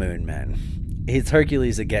versus the Moon Men. It's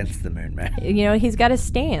Hercules against the Moon Men. You know, he's got a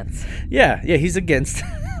stance. Yeah, he's against...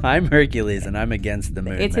 I'm Hercules and I'm against the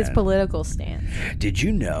Moon It's Man. his political stance. Did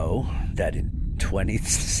you know that in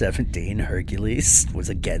 2017 Hercules was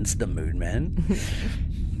against the Moon Men?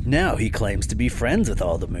 Now he claims to be friends with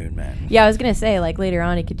all the Moon Men. Yeah, I was going to say, like, later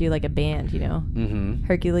on he could do, like, a band, you know? Mm-hmm.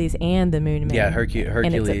 Hercules and the Moon Men. Yeah,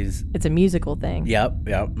 Hercules. It's a musical thing. Yep,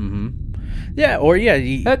 mm-hmm. Yeah, or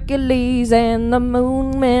Hercules and the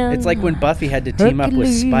Moon Man. It's like when Buffy had to team up with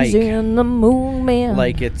Spike. Hercules and the Moon Man.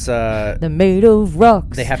 Like it's they're made of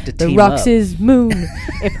rocks. They have to the team rocks up. is moon.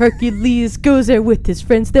 If Hercules goes there with his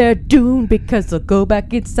friends, they're doomed because they'll go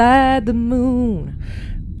back inside the moon.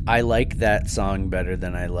 I like that song better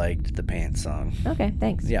than I liked the Pants song. Okay,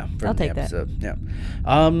 thanks. Yeah, I'll take that. Yeah.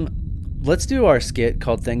 Let's do our skit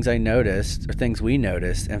called Things I Noticed, or Things We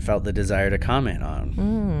Noticed and Felt the Desire to Comment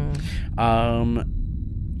on.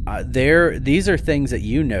 these are things that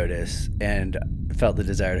you notice and felt the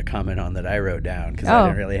desire to comment on that I wrote down because I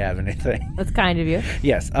didn't really have anything. That's kind of you.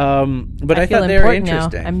 Yes. But I feel thought they were important now.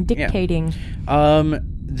 interesting. I'm dictating. Yeah.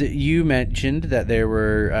 You mentioned that there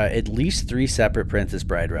were at least 3 separate Princess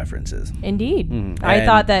Bride references. Indeed. I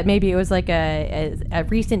thought that maybe it was like a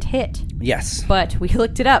recent hit. Yes. But we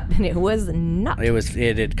looked it up and it was not.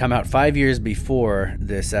 It had come out 5 years before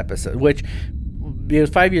this episode, which it was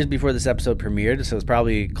 5 years before this episode premiered, so it was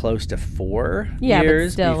probably close to 4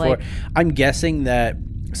 years but still, before. like, I'm guessing that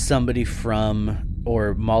somebody from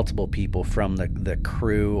or multiple people from the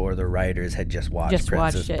crew or the writers had just watched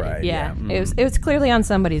Princess Bride. Yeah. It was clearly on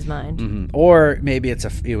somebody's mind. Mm-hmm. Or maybe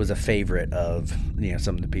it was a favorite of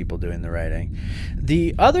some of the people doing the writing.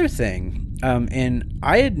 The other thing, and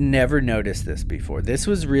I had never noticed this before. This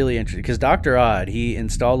was really interesting because Dr. Odd, he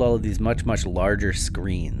installed all of these much, much larger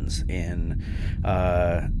screens in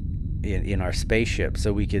our spaceship,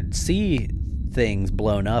 so we could see things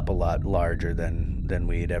blown up a lot larger than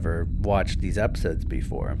we had ever watched these episodes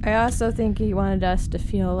before. I also think he wanted us to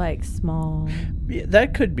feel like small. Yeah,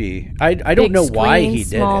 that could be. I don't know why he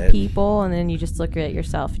did small it. People, and then you just look at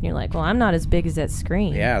yourself and you're like, well, I'm not as big as that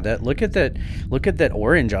screen. Yeah, look at that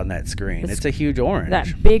orange on that screen. It's a huge orange.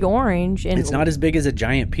 That big orange, and it's not as big as a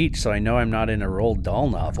giant peach, so I know I'm not in a Roald Dahl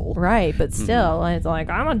novel. Right, but still, it's like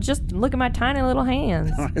just look at my tiny little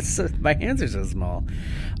hands. My hands are so small.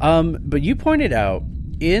 But you pointed out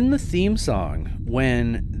in the theme song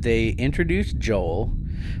when they introduced Joel,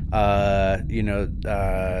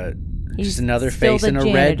 just another face in a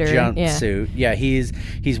red jumpsuit. Yeah,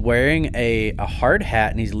 he's wearing a hard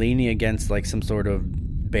hat and he's leaning against like some sort of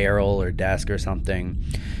barrel or desk or something.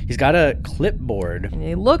 He's got a clipboard. And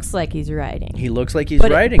he looks like he's writing. He looks like he's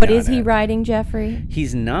writing. But is he writing, Jeffrey?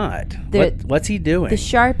 He's not. What's he doing? The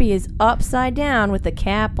Sharpie is upside down with the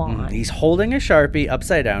cap on. He's holding a Sharpie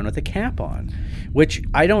upside down with a cap on, which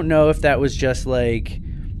I don't know if that was just like,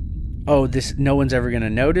 no one's ever going to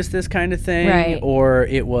notice this kind of thing, right? Or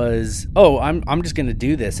it was, I'm just going to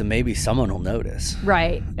do this and maybe someone will notice,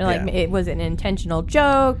 right? Like, was it an intentional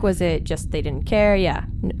joke? Was it just they didn't care? Yeah.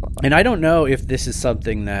 And I don't know if this is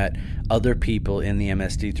something that other people in the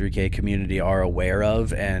MST3K community are aware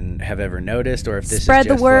of and have ever noticed, or if this spread is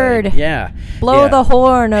just the word, like, blow the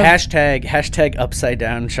horn of hashtag upside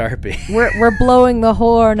down Sharpie. We're blowing the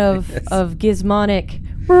horn of Gizmonic.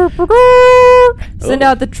 Send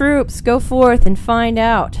out the troops. Go forth and find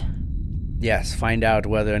out. Yes, find out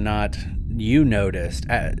whether or not you noticed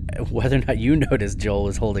Joel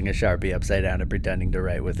was holding a Sharpie upside down and pretending to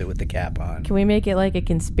write with it with the cap on. Can we make it like a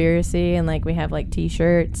conspiracy and like we have like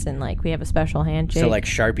T-shirts and like we have a special handshake? So like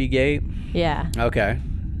Sharpie Gate? Yeah. Okay.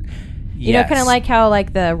 You know, kind of like how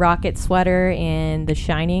like the rocket sweater in The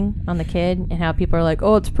Shining on the kid, and how people are like,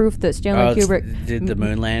 "Oh, it's proof that Stanley Kubrick did the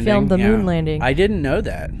moon landing." Filmed the moon landing. I didn't know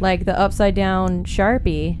that. Like the upside down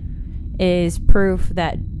Sharpie is proof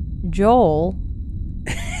that Joel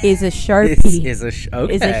is a Sharpie. is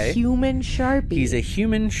a human Sharpie. He's a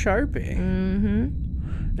human Sharpie. Mm-hmm.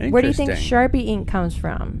 Where do you think Sharpie ink comes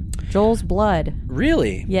from? Joel's blood.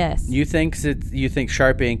 Really? Yes. You think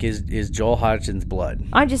Sharpie ink is Joel Hodgson's blood?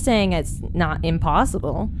 I'm just saying it's not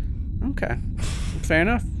impossible. Okay, fair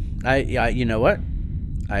enough. I you know what?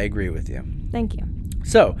 I agree with you. Thank you.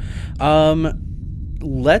 So,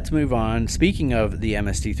 let's move on. Speaking of the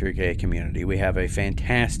MST3K community, we have a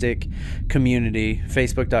fantastic community,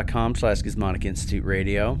 facebook.com/Gizmonic Institute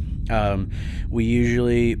Radio. We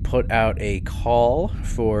usually put out a call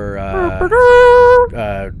for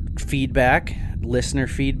feedback, listener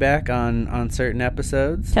feedback on certain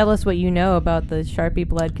episodes. Tell us what you know about the Sharpie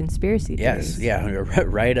blood conspiracy theories. Yes, yeah.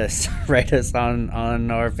 Write us on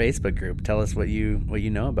our Facebook group. Tell us what you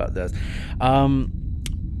know about those.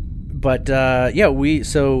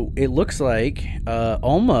 So it looks like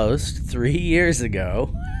almost 3 years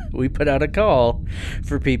ago, we put out a call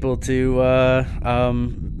for people to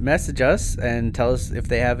message us and tell us if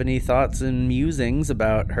they have any thoughts and musings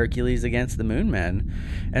about Hercules against the Moon Men.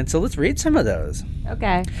 And so let's read some of those.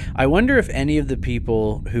 Okay. I wonder if any of the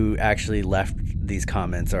people who actually left these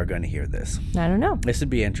comments are going to hear this. I don't know. This would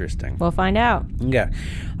be interesting. We'll find out. Yeah.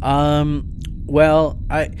 I'm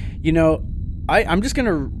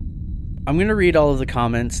going to read all of the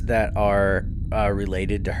comments that are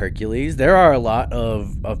related to Hercules. There are a lot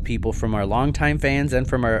of people from our longtime fans and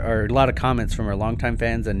from a lot of comments from our longtime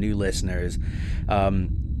fans and new listeners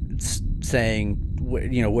saying,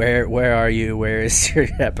 where are you? Where is your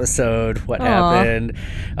episode? What happened?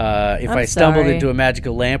 If I stumbled into a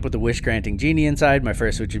magical lamp with a wish-granting genie inside, my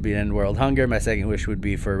first wish would be to end world hunger. My second wish would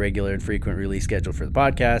be for a regular and frequent release schedule for the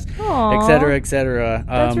podcast, etc., etc.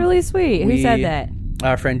 That's really sweet. Who said that?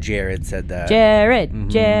 Our friend Jared said that. Jared.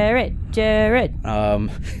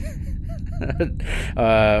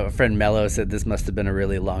 Friend Mello said this must have been a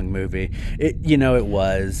really long movie. It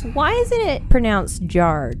was. Why isn't it pronounced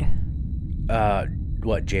jarred?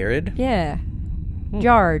 What, Jared? Yeah.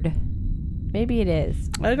 Jarred. Maybe it is.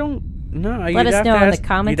 I don't know. Let us know in the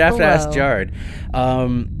comments You'd have to ask below. Jared.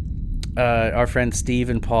 Our friends Steve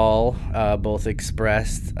and Paul both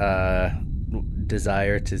expressed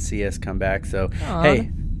desire to see us come back. So,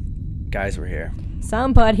 hey, guys, we're here.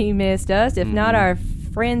 Somebody missed us, if not our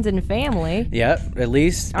friends and family. Yep, at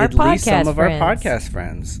least Our some of podcast our friends. podcast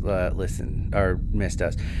friends listened or missed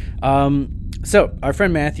us. So our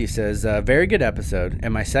friend Matthew says, very good episode,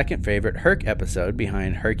 and my second favorite Herc episode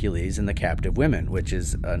behind Hercules and the Captive Women, which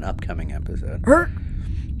is an upcoming episode.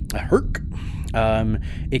 Herc.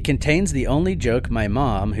 It contains the only joke my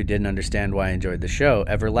mom, who didn't understand why I enjoyed the show,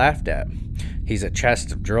 ever laughed at. He's a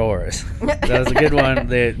chest of drawers. That was a good one.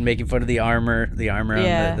 They're making fun of the armor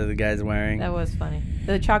Yeah. on the guy's wearing. That was funny.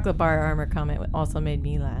 The chocolate bar armor comment also made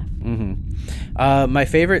me laugh. My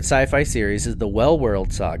favorite sci-fi series is the Well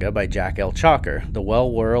World Saga by Jack L. Chalker. The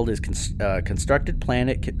Well World is constructed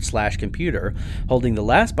planet/computer holding the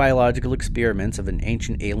last biological experiments of an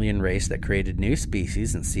ancient alien race that created new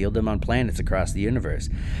species and sealed them on planets across the universe.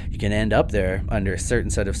 You can end up there under a certain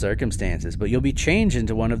set of circumstances, but you'll be changed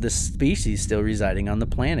into one of the species still residing on the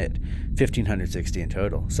planet. 1,560 in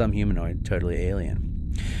total. Some humanoid, totally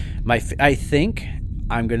alien. I think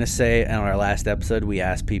I'm going to say in our last episode, we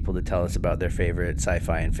asked people to tell us about their favorite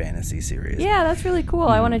sci-fi and fantasy series. Yeah, that's really cool.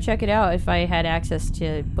 I want to check it out if I had access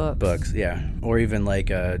to books. Books, yeah. Or even like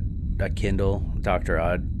a Kindle, Dr.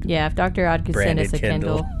 Odd. Yeah, if Dr. Odd could send branded us a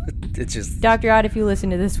Kindle. It's just... Dr. Odd, if you listen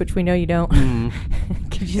to this, which we know you don't,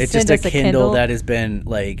 could you It's send just a us Kindle that has been,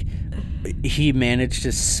 like... He managed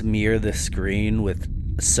to smear the screen with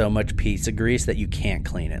so much pizza grease that you can't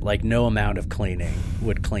clean it. Like, no amount of cleaning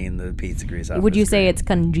would clean the pizza grease off Would the you say screen. it's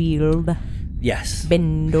congealed? Yes.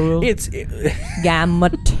 Bindle. It's...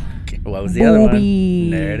 Gamut. What was the other Booby.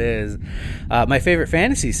 one? There it is. My favorite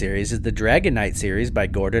fantasy series is the Dragon Knight series by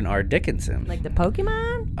Gordon R. Dickinson. Like the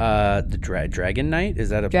Pokemon? The Dragon Knight? Is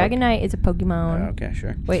that a Dragon Knight is a Pokemon. Okay,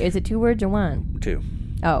 sure. Wait, is it 2 words or 1? 2.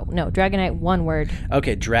 Oh, no. Dragon Knight, 1 word.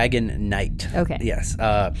 Okay, Dragon Knight. Okay. Yes,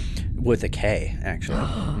 with a K,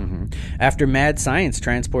 actually. After mad science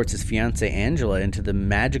transports his fiancée Angela into the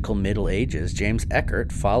magical Middle Ages, James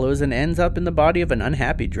Eckert follows and ends up in the body of an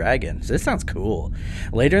unhappy dragon. So this sounds cool.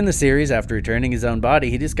 Later in the series, after returning his own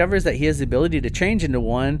body, he discovers that he has the ability to change into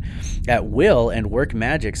one at will and work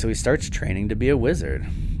magic, so he starts training to be a wizard.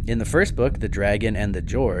 In the first book, The Dragon and the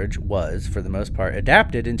George was, for the most part,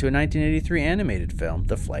 adapted into a 1983 animated film,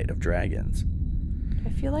 The Flight of Dragons. I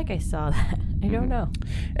feel like I saw that. I don't know.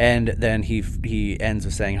 And then he ends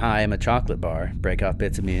with saying, "Hi, I'm a chocolate bar. Break off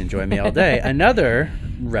bits of me, enjoy me all day." Another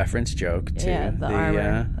reference joke to the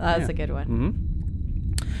armor. That's a good one.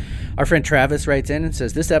 Our friend Travis writes in and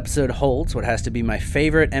says, "This episode holds what has to be my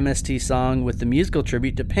favorite MST song with the musical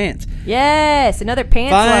tribute to Pants." Yes, another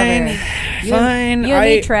pants lover. Fine. You and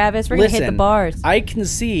me, Travis, we're going to hit the bars. I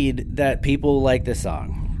concede that people like the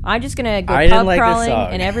song. I'm just going to go I didn't pub like this crawling, song.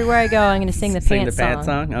 and everywhere I go, I'm going to sing the pants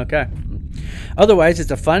song. Okay. Otherwise, it's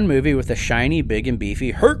a fun movie with a shiny, big, and beefy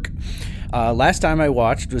Herc. Last time I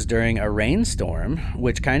watched was during a rainstorm,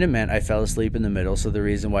 which kind of meant I fell asleep in the middle, so the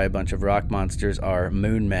reason why a bunch of rock monsters are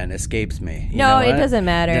moon men escapes me. You know it what? doesn't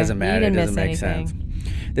matter. It doesn't matter. You didn't It doesn't miss make anything. sense.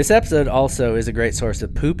 This episode also is a great source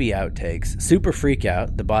of poopy outtakes. Super Freak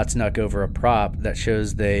Out, the bot snuck over a prop that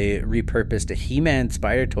shows they repurposed a He-Man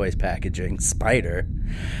Spider Toys packaging. Spider.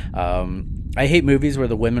 I hate movies where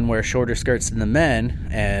the women wear shorter skirts than the men,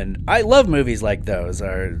 and I love movies like those.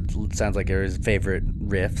 Sounds like they're his favorite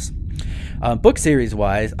riffs. Book series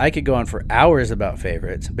wise, I could go on for hours about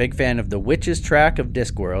favorites. Big fan of the Witches track of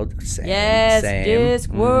Discworld. Same.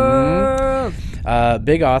 Discworld.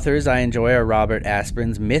 Big authors I enjoy are Robert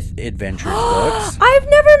Asprin's Myth Adventures books. I've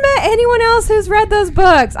never met anyone else who's read those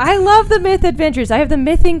books. I love the Myth Adventures. I have the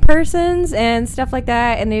Mything Persons and stuff like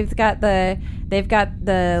that, and they've got the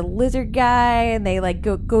lizard guy, and they like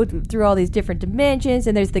go through all these different dimensions,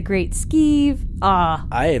 and there's the Great Skeeve.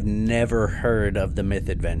 I have never heard of the Myth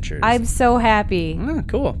Adventures. I'm so happy.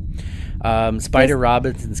 Cool. Spider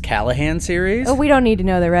Robinson's Callahan series. Oh, we don't need to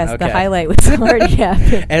know the rest. Okay. The highlight was already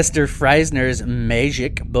happened. Esther Freisner's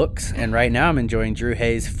Magic books. And right now I'm enjoying Drew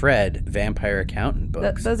Hayes' Fred, Vampire Accountant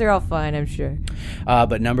books. Those are all fine, I'm sure.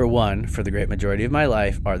 But number one, for the great majority of my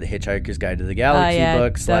life, are the Hitchhiker's Guide to the Galaxy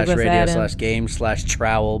books, Douglas /radio Adams. /game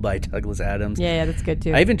 /trowel by Douglas Adams. Yeah, that's good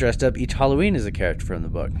too. I even dressed up each Halloween as a character from the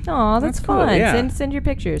book. Aw, that's cool, fun. yeah. Send your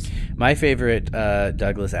pictures. My favorite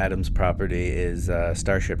Douglas Adams property is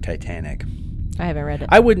Starship Titanic. I haven't read it.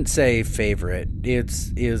 I wouldn't say favorite.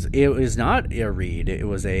 It was not a read. It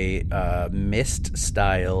was a Myst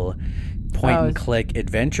style point and click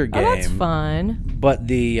adventure game. Oh, that's fun. But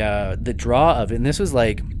the draw of it, and this was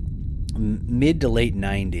like mid to late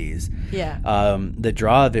 90s. Yeah. The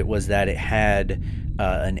draw of it was that it had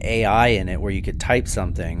an AI in it where you could type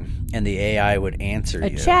something and the AI would answer you.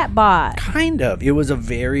 A chat bot. Kind of. It was a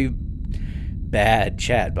very bad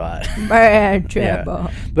chatbot. Bad chat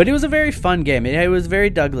bot. But it was a very fun game. It was very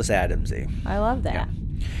Douglas Adamsy. I love that.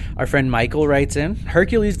 Our friend Michael writes in,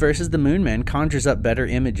 Hercules versus the Moon Men conjures up better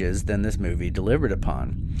images than this movie delivered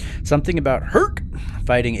upon. Something about Herc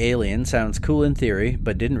fighting aliens sounds cool in theory,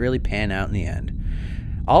 but didn't really pan out in the end.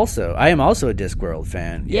 Also, I am also a Discworld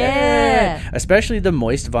fan. Yeah. Especially the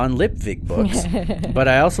Moist von Lipwig books. But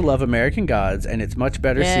I also love American Gods and its much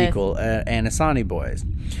better sequel, Anasani Boys.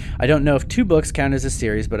 I don't know if 2 books count as a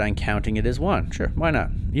series, but I'm counting it as one. Sure, why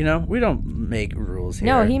not? You know, we don't make rules here.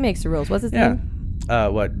 No, he makes the rules. What's his name?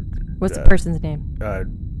 What's the person's name?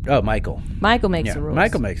 Michael. Michael makes the rules.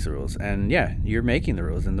 Michael makes the rules. And yeah, you're making the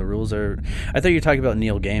rules. And the rules are... I thought you were talking about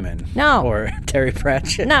Neil Gaiman. No. Or Terry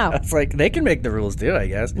Pratchett. No. It's like, they can make the rules too, I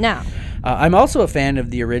guess. No. I'm also a fan of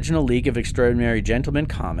the original League of Extraordinary Gentlemen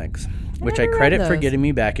comics, which I never read credit for those. getting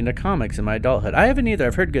me back into comics in my adulthood. I haven't either.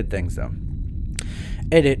 I've heard good things, though.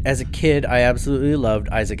 As a kid, I absolutely loved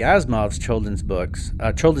Isaac Asimov's children's book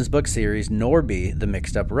series, Norby, the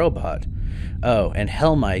Mixed Up Robot. Oh, and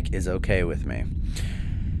Hell Mike is okay with me.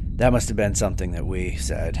 That must have been something that we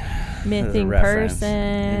said.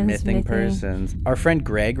 Mything persons. Our friend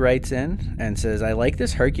Greg writes in and says, I like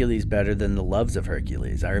this Hercules better than The Loves of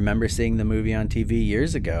Hercules. I remember seeing the movie on TV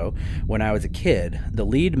years ago when I was a kid. The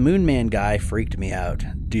lead Moon Man guy freaked me out.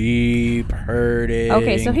 Deep hurting.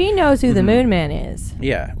 Okay, so he knows who the Moon Man is.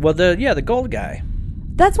 Yeah. Well, the gold guy.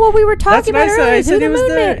 That's what we were talking That's about what I earlier. said. I Who said the he was Moon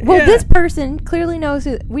there. Man? Well, Yeah. this person clearly knows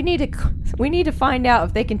who. We need to find out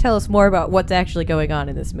if they can tell us more about what's actually going on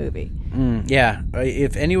in this movie. Yeah.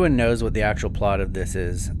 If anyone knows what the actual plot of this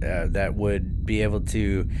is, that would be able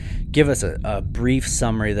to give us a brief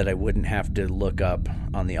summary that I wouldn't have to look up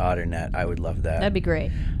on the Otternet, I would love that. That'd be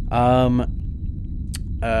great. The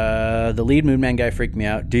lead Moon Man guy freaked me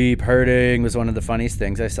out. Deep hurting was one of the funniest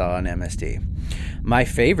things I saw on MST. My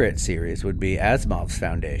favorite series would be Asimov's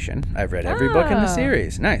Foundation. I've read every book in the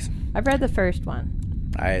series. Nice. I've read the first one.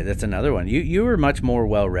 That's another one. You were much more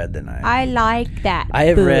well-read than I. I like that. I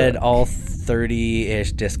have book. read all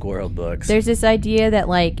 30-ish Discworld books. There's this idea that,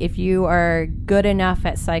 like, if you are good enough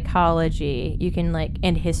at psychology, you can, like,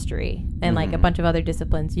 and history and, like, a bunch of other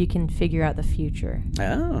disciplines, you can figure out the future.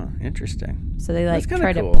 Oh, interesting. So they, like, That's kinda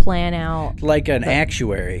try cool. to plan out. Like an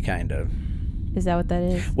actuary, kind of. Is that what that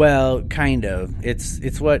is? Well, kind of.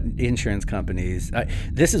 It's what insurance companies...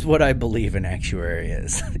 this is what I believe an actuary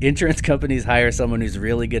is. Insurance companies hire someone who's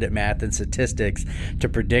really good at math and statistics to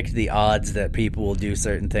predict the odds that people will do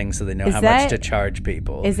certain things so they know how much to charge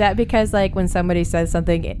people. Is that because, like, when somebody says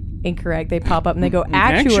something incorrect, they pop up and they go,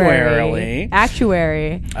 actuary.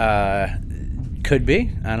 Actuary. Could be.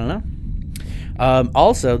 I don't know.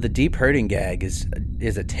 Also, the deep hurting gag is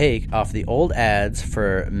a take off the old ads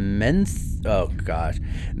for mentholatum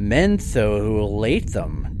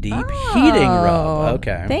deep heating rub.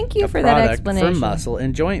 Okay. Thank you A for that product explanation. for muscle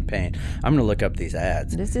and joint pain. I'm going to look up these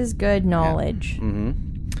ads. This is good knowledge.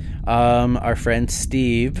 Our friend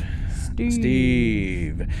Steve.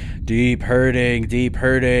 Deep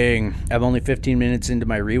hurting. I'm only 15 minutes into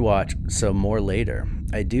my rewatch, so more later.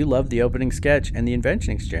 I do love the opening sketch and the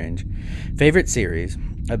invention exchange. Favorite series?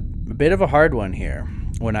 A bit of a hard one here.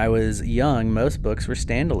 When I was young, most books were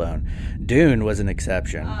standalone. Dune was an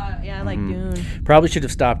exception. Yeah, I like Dune. Probably should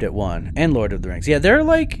have stopped at 1. And Lord of the Rings. Yeah, there are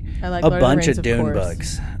like I like a Lord of the bunch Rings, of of Dune course.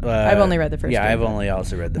 books. I've only read the first Yeah, Dune I've book. only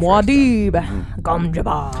also read the first one. Muad'Dib.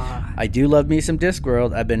 Gomjabbar. I do love me some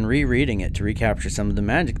Discworld. I've been rereading it to recapture some of the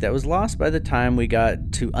magic that was lost by the time we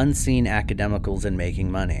got to unseen academicals and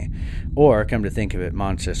making money. Or, come to think of it,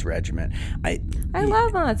 Monstrous Regiment. I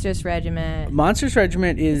love Monstrous Regiment. Monstrous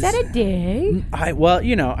Regiment is... Is that a dig?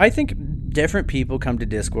 I think different people come to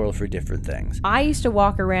Discworld for different things. I used to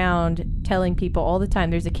walk around telling people all the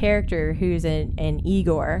time, there's a character who's an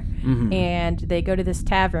Igor, and they go to this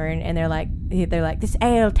tavern, and they're like, this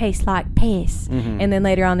ale tastes like piss. And then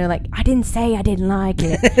later on, they're like, I didn't say I didn't like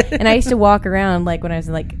it. And I used to walk around, like, when I was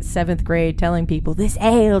in, like, 7th grade, telling people, this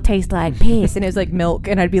ale tastes like piss. And it was like milk.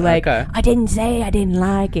 And I'd be like, I didn't say I didn't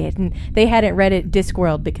like it. And they hadn't read it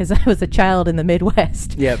Discworld because I was a child in the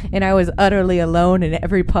Midwest. Yep. And I was utterly alone in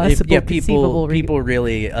every possible conceivable people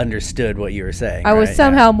really understood what you were saying. I was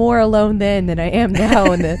somehow more alone then than I am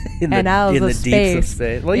now in the annals of space. Deeps of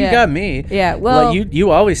space. Well, you got me. Yeah. Well,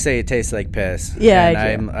 you always say it tastes like piss. Yeah,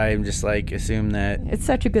 and I'm just like assume that it's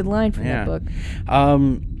such a good line from that book.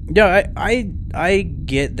 Yeah, I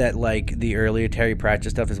get that, like, the earlier Terry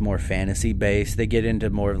Pratchett stuff is more fantasy based. They get into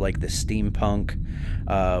more of like the steampunk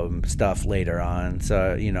stuff later on,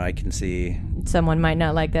 so I can see someone might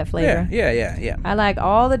not like that flavor. Yeah. I like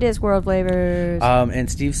all the Discworld flavors. And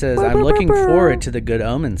Steve says, I'm looking forward to the Good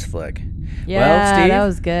Omens flick. Yeah, well, Steve, that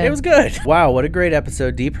was good. It was good. Wow, what a great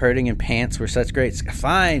episode. Deep Hurting and Pants were such great.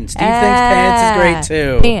 Fine, Steve thinks Pants is great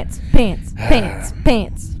too.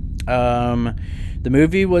 Pants. The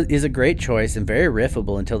movie is a great choice and very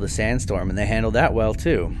riffable until the sandstorm, and they handled that well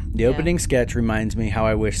too. The opening sketch reminds me how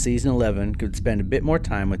I wish season 11 could spend a bit more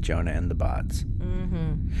time with Jonah and the bots.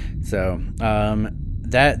 So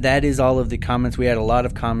that is all of the comments. We had a lot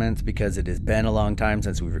of comments because it has been a long time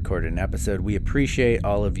since we've recorded an episode. We appreciate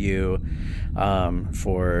all of you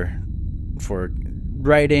for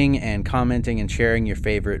writing and commenting and sharing your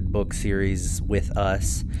favorite book series with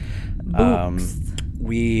us.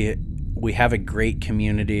 We have a great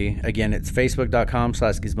community. Again, it's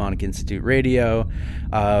facebook.com/Gizmonic Institute Radio.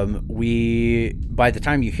 By the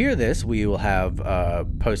time you hear this, we will have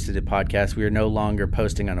posted a podcast. We are no longer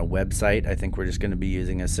posting on a website. I think we're just going to be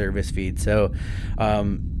using a service feed. So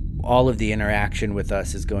all of the interaction with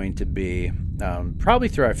us is going to be probably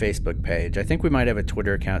through our Facebook page. I think we might have a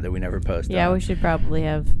Twitter account that we never post on. Yeah, we should probably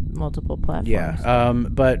have multiple platforms. Yeah,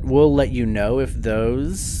 but we'll let you know if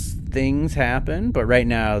those things happen. But right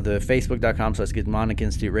now, the facebook.com/Gizmonic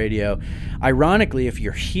Institute Radio. Ironically, if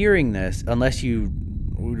you're hearing this, unless you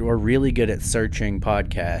are really good at searching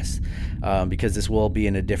podcasts, because this will be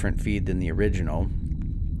in a different feed than the original,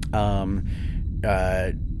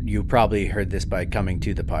 you probably heard this by coming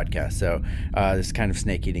to the podcast. So this is kind of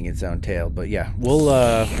snake eating its own tail. But yeah, we'll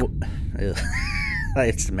I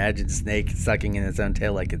just imagine a snake sucking in its own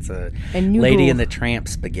tail like it's a Lady and the Tramp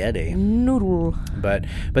spaghetti. Noodle. But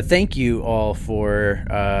thank you all for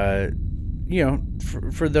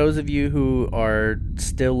for those of you who are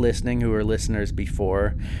still listening, who were listeners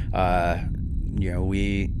before. Sorry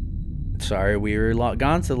we were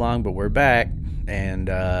gone so long, but we're back. And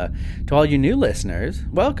to all you new listeners,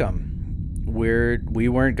 welcome. We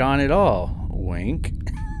weren't gone at all. Wink.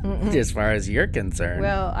 As far as you're concerned.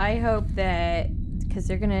 Well, I hope that, because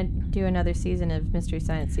they're going to do another season of Mystery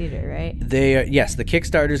Science Theater, right? Yes, the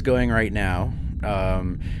Kickstarter's going right now.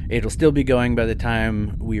 It'll still be going by the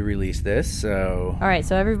time we release this. So, all right.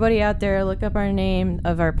 So everybody out there, look up our name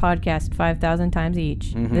of our podcast 5,000 times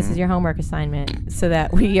each. This is your homework assignment, so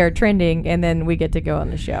that we are trending, and then we get to go on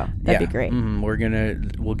the show. That'd be great.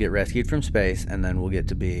 We'll get rescued from space, and then we'll get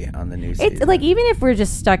to be on the new season. It's like, even if we're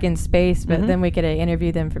just stuck in space, but then we could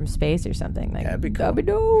interview them from space or something. Like, that'd be cool. That'd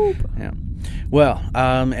be dope. Yeah. Well,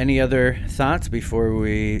 any other thoughts before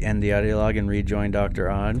we end the audio log and rejoin Dr.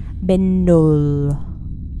 Odd? Bendel.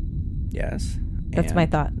 Yes. That's my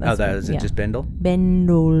thought. Is it just Bendel?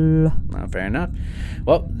 Bendel. Oh, fair enough.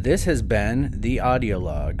 Well, this has been the audio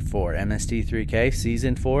log for MST3K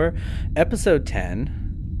Season 4, Episode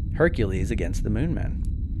 10, Hercules Against the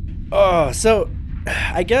Moonmen. Oh, so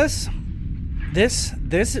I guess this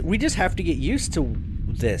we just have to get used to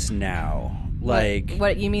this now. Like,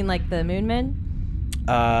 what you mean, like the Moonmen?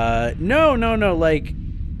 No. Like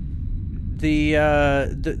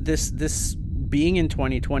this being in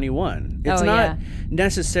 2021. It's not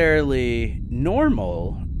necessarily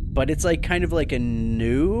normal, but it's like kind of like a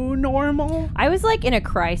new normal. I was like in a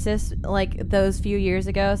crisis like those few years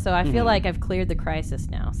ago, so I feel like I've cleared the crisis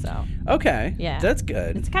now. So okay, yeah, that's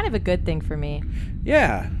good. It's kind of a good thing for me.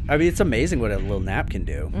 Yeah, I mean, it's amazing what a little nap can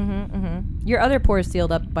do. Your other pores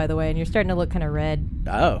sealed up, by the way, and you're starting to look kind of red.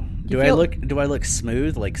 Oh, do I look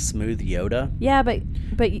smooth, like smooth Yoda? Yeah, but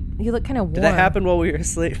you look kind of warm. Did that happen while we were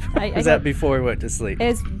asleep? Was that before we went to sleep?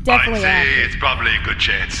 It's definitely I'd after. say it's probably a good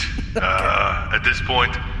chance. At this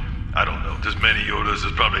point, I don't know. There's many Yodas.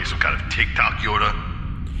 There's probably some kind of TikTok Yoda.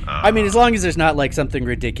 I mean, as long as there's not like something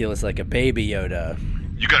ridiculous like a baby Yoda.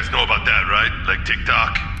 You guys know about that, right? Like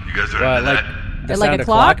TikTok. You guys are into that? The like sound a a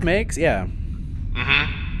clock makes? Yeah.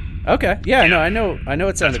 Okay. Yeah, no, I know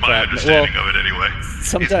it sounds That's a my clock. understanding of it anyway.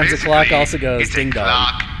 sometimes It's a clock basically- also goes it's ding a dong.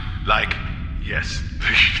 clock, like, yes.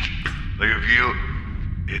 Like if you,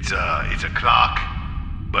 it's a clock,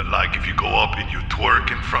 but like if you go up and you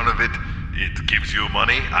twerk in front of it, it gives you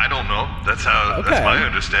money. I don't know. That's Okay. my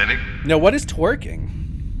understanding. No, what is twerking?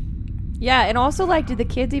 Yeah, and also, like, do the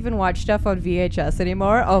kids even watch stuff on VHS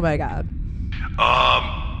anymore? Oh my god.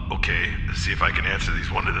 Okay, let's see if I can answer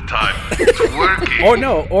these one at a time. Twerking. Or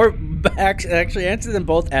no, or actually answer them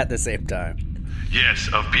both at the same time. Yes,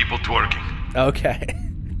 of people twerking. Okay.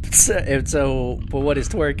 So, but what is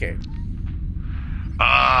twerking?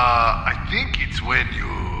 I think it's when you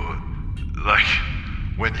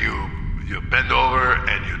bend over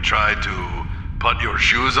and you try to put your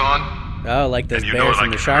shoes on. Oh, like those And you bears know, in like,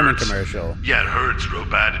 the it Charmin hurts. commercial. Yeah, it hurts real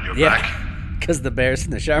bad in your Yeah, back. because the bears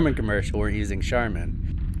in the Charmin commercial were using Charmin.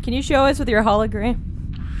 Can you show us with your hologram?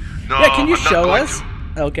 No, Yeah, can you I'm not show going us?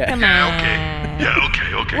 to. Okay. Come Yeah, on. okay. Yeah,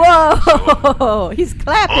 okay. Whoa! He's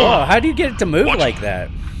clapping. Oh, how do you get it to move Watch- like that?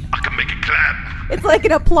 I can make it clap. It's like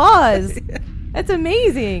an applause. That's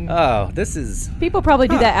amazing. Oh, this is People probably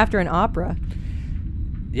do that after an opera.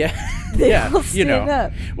 yeah, They yeah. all You know, stand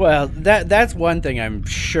up. well, that's one thing I'm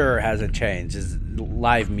sure hasn't changed is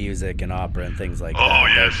live music and opera and things like that. Oh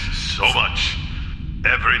yes, so much.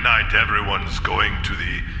 Every night, everyone's going to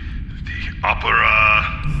the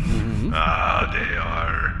opera. They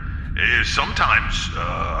are. Sometimes,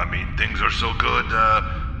 I mean, things are so good.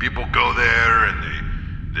 People go there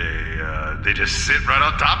and they just sit right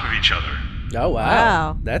on top of each other. Oh wow,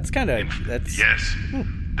 Wow. that's kind of that's Yes,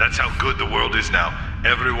 that's how good the world is now.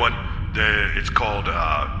 Everyone, it's called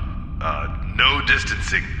no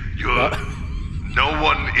distancing. No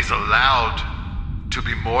one is allowed to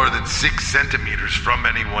be more than 6 centimeters from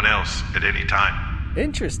anyone else at any time.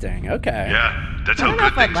 interesting. Okay, Yeah, that's I how don't know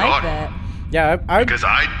good if I'd things like are. that. yeah. I Because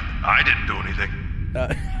I didn't do anything.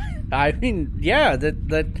 I mean, yeah.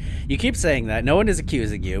 That you keep saying that. No one is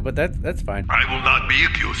accusing you, but that's fine. I will not be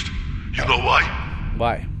accused. You know why?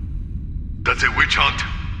 Why? That's a witch hunt.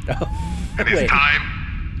 And Wait.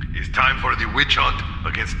 it's time for the witch hunt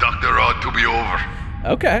against Dr. Odd to be over.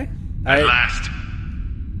 Okay. At last.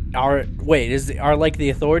 Are like the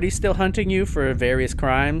authorities still hunting you for various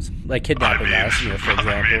crimes, like kidnapping us, for example?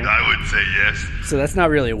 I mean, I would say yes. So that's not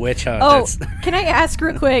really a witch hunt. Oh, That's, can I ask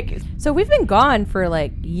real quick? So we've been gone for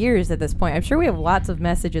like years at this point. I'm sure we have lots of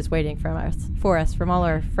messages waiting for us from all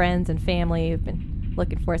our friends and family who've been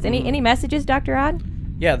looking for us. Any messages, Dr. Odd?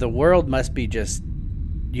 yeah, the world must be just,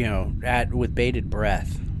 with bated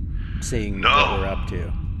breath, seeing No. what we're up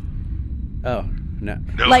to. Oh no.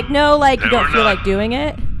 No, Like you there don't were feel none. like doing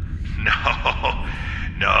it?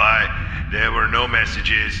 No, there were no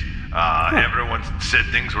messages. Everyone said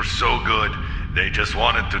things were so good. They just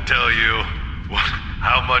wanted to tell you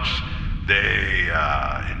how much they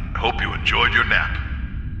hope you enjoyed your nap.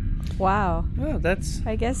 Wow. Oh, that's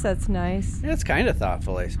I guess that's nice. kind of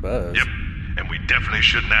thoughtful, I suppose. Yep, and we definitely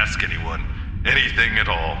shouldn't ask anyone anything at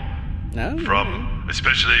all No.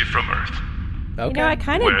 especially from Earth. Okay. I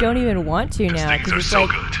kind of Where- don't even want to Because now things are it's so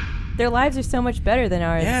like good. their lives are so much better than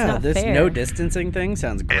ours. it's yeah, not this fair. no distancing thing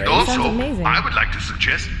sounds great. And also, Sounds amazing. I would like to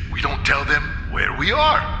suggest we don't tell them where we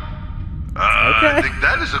are. Okay. I think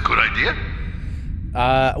that is a good idea.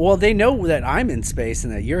 Well, they know that I'm in space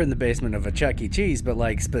and that you're in the basement of a Chuck E. Cheese, but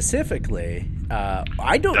like specifically,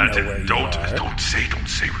 I don't know where you Don't are. don't say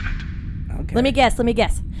that. Okay. Let me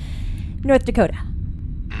guess. North Dakota.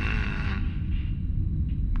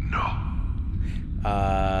 No.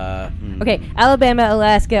 Okay, Alabama,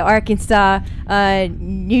 Alaska, Arkansas,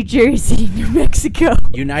 New Jersey, New Mexico,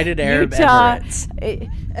 United Arab Utah. Emirates.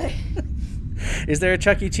 Is there a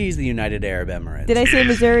Chuck E. Cheese, the United Arab Emirates? Did I say It is-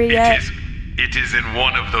 Missouri yet? It is in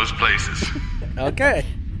one of those places. Okay.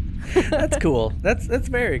 That's cool. That's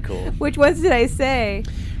very cool. Which ones did I say?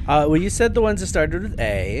 Well, you said the ones that started with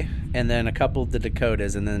A, and then a couple of the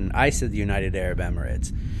Dakotas, and then I said the United Arab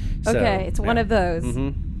Emirates. So, Okay, it's one of those.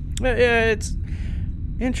 Yeah, it's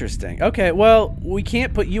interesting. Okay, well, we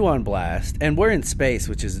can't put you on blast, and we're in space,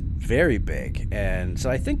 which is very big, and so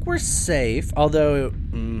I think we're safe, although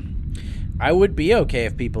I would be okay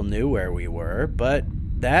if people knew where we were, but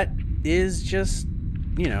that is just,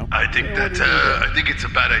 I think I think it's a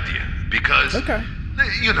bad idea because Okay.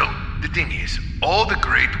 The thing is, all the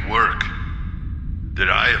great work that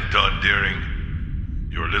I have done during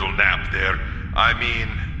your little nap there, I mean,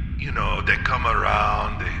 they come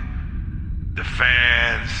around, the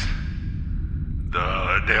fans,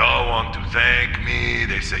 they all want to thank me.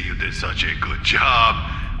 They say you did such a good job.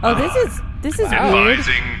 Oh, this is weird.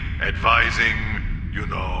 advising,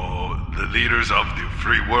 the leaders of the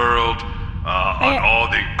free world on all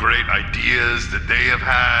the great ideas that they have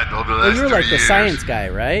had over the last 3 years. You were like the science guy,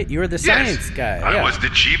 right? You were the science guy. I was the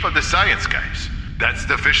chief of the science guys. That's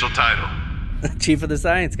the official title. Chief of the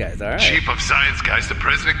science guys, all right. Chief of science guys. The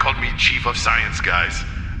president called me chief of science guys.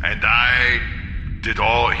 And I did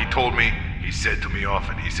all he told me. He said to me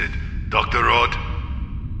often, he said, Dr. Rod,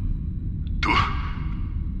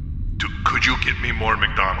 could you get me more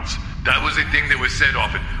McDonald's? That was a thing that was said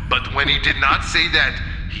often. But when he did not say that,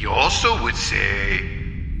 he also would say,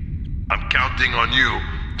 I'm counting on you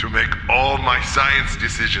to make all my science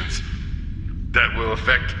decisions that will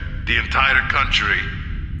affect the entire country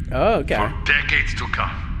Oh, okay. for decades to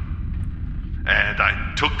come. And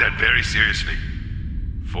I took that very seriously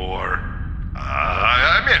for,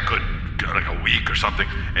 I could like a week or something.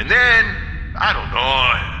 And then, I don't know,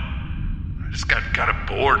 I just got kind of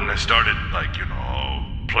bored and I started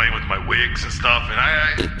playing with my wigs and stuff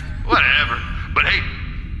and whatever. But hey,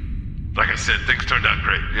 like I said, things turned out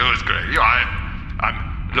great. It was great.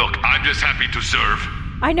 I'm just happy to serve.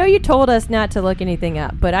 I know you told us not to look anything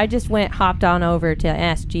up, but I just hopped on over to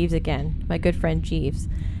Ask Jeeves again, my good friend Jeeves.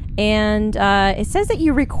 And it says that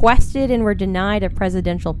you requested and were denied a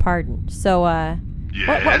presidential pardon. So,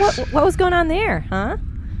 yes. what was going on there, huh?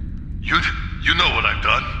 You know what I've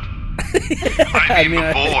done.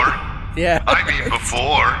 Before. Yeah.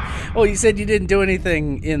 Before. Well, you said you didn't do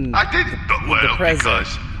anything in I didn't. the present.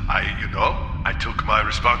 Because I took my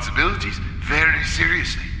responsibilities very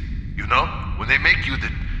seriously. When they make you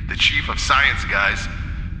the chief of science guys,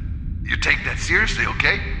 you take that seriously,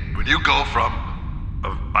 okay? When you go from,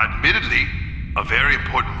 admittedly, a very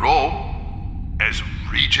important role as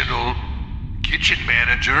regional kitchen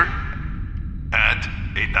manager at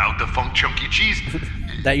a now defunct Chunky Cheese.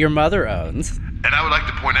 That your mother owns. And I would like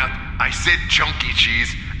to point out, I said Chunky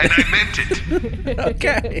Cheese, and I meant it.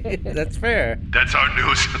 Okay, that's fair. That's our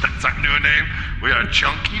new name. We are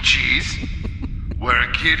Chunky Cheese, where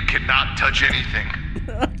a kid cannot touch anything.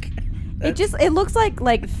 Okay. It looks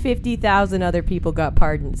like 50,000 other people got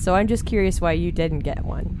pardoned. So I'm just curious why you didn't get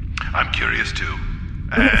one. I'm curious too,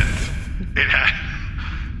 and it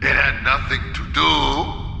had nothing to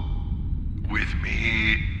do with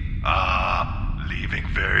me leaving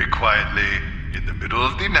very quietly in the middle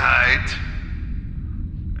of the night.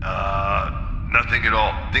 Nothing at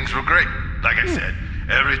all. Things were great. Like I said,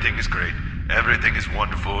 everything is great. Everything is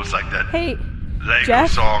wonderful. It's like that Lego Jeff?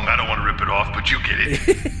 song. I don't want to rip it off, but you get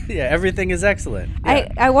it. Yeah, everything is excellent.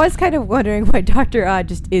 Yeah. I was kind of wondering why Dr. Odd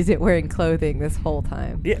just isn't wearing clothing this whole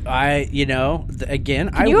time. Yeah, I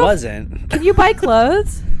wasn't. Can you buy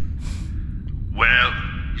clothes? Well,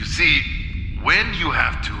 you see, when you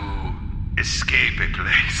have to escape a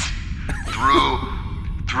place through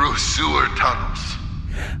sewer tunnels,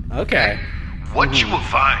 Okay. what you will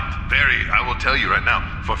find, I will tell you right now,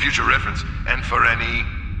 for future reference, and for any,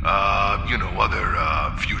 other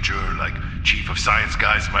future, like, chief of science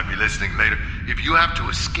guys might be listening later, if you have to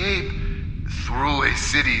escape through a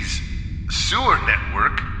city's sewer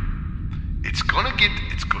network, it's gonna get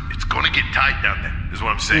tight down there, is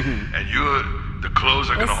what I'm saying. Mm-hmm. And the clothes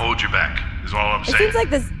are gonna hold you back, is all I'm saying. It seems like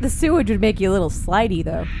the sewage would make you a little slidey,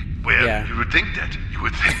 though. Well, Yeah. you would think that.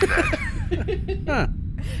 Huh.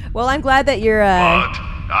 Well, I'm glad that you're... But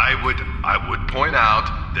I would point out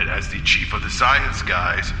that as the chief of the science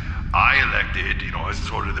guys, I elected, as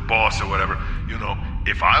sort of the boss or whatever,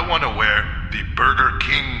 if I want to wear the Burger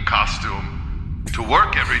King costume to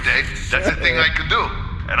work every day, that's a thing I can do.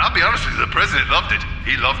 And I'll be honest with you, the president loved it.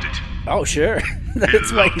 He loved it. Oh, sure.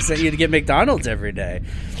 That's why he sent you to get McDonald's every day.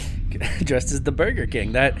 Dressed as the Burger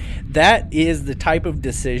King. That is the type of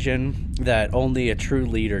decision that only a true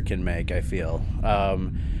leader can make, I feel.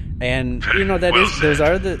 And those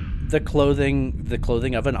are the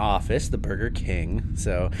clothing of an office, the Burger King.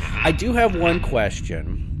 So I do have one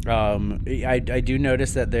question. I do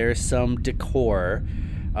notice that there's some decor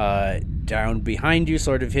down behind you,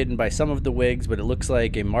 sort of hidden by some of the wigs, but it looks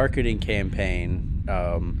like a marketing campaign.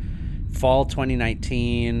 Fall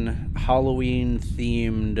 2019 Halloween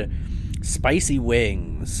themed spicy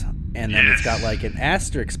wings, and then it's got like an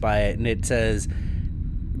asterisk by it, and it says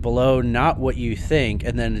below, not what you think,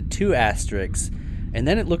 and then 2 asterisks, and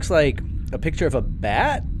then it looks like a picture of a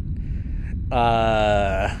bat.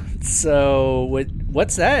 So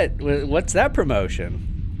what's that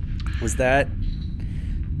promotion? Was that?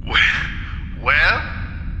 Well,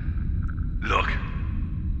 look,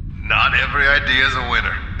 not every idea is a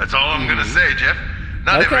winner. That's all I'm going to say, Jeff.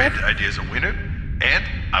 Not every idea is a winner. And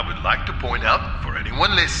I would like to point out, for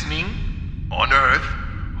anyone listening on Earth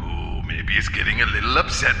who maybe is getting a little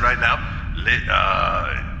upset right now,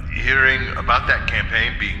 hearing about that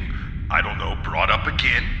campaign being, brought up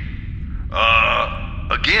again,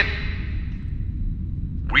 Again,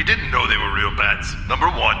 we didn't know they were real bats. Number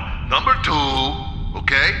one. Number two,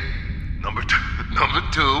 okay? Number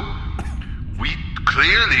two, we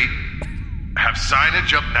clearly have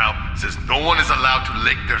signage up now says no one is allowed to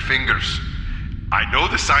lick their fingers. I know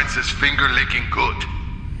the sign says finger licking good.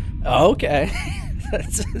 Okay.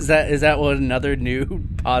 Is that what another new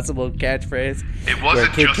possible catchphrase? It wasn't where a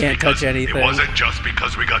kid just can't because touch anything. It wasn't just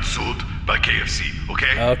because we got sued by KFC,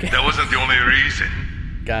 okay? Okay. That wasn't the only reason.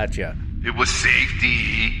 Gotcha. It was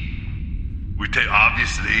safety. We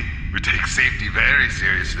take safety very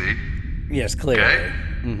seriously. Yes, clearly. Okay.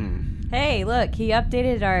 Hey, look, he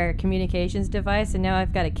updated our communications device, and now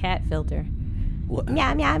I've got a cat filter.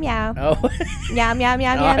 Meow, meow, meow. Oh, Meow, meow,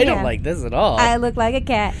 meow, no, meow, I don't meow. like this at all. I look like a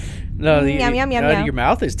cat. No, Meow, meow, meow, meow. your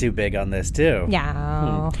mouth is too big on this too.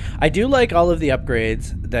 Meow. I do like all of the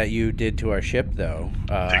upgrades that you did to our ship, though.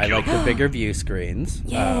 I you. like the bigger view screens.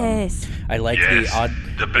 Yes. I like Yes, the odd.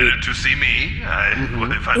 the better to see me,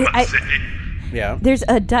 what if I must I- say. Yeah. There's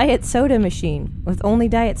a diet soda machine with only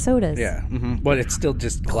diet sodas. Yeah. But it's still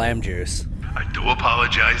just glam juice. I do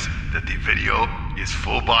apologize that the video is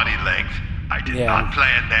full body length. I did Yeah. not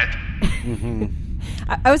plan that.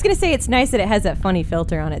 I was going to say it's nice that it has that funny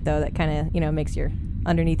filter on it, though, that kind of, makes your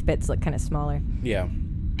underneath bits look kind of smaller. Yeah.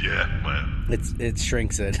 Yeah, well. It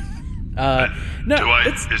shrinks it. Is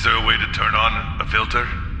there a way to turn on a filter?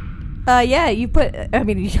 Yeah, you put, I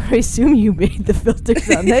assume you made the filters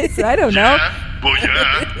on this. I don't know. Yeah, well,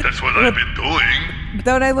 yeah, that's what I've been doing.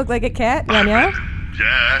 Don't I look like a cat? Meow, meow?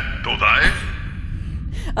 Yeah, don't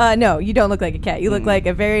I? No, you don't look like a cat. You look like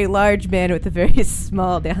a very large man with a very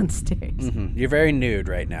small downstairs. You're very nude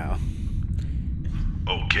right now.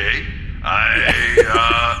 Okay.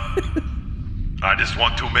 I just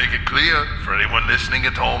want to make it clear for anyone listening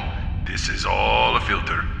at home, this is all a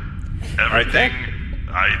filter. Everything,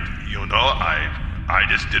 I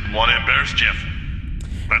just didn't want to embarrass Jeff.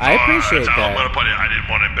 I appreciate that's how I'm that. going to put it. I didn't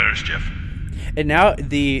want to embarrass Jeff. And now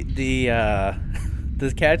the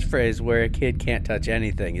catchphrase where a kid can't touch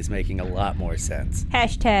anything is making a lot more sense.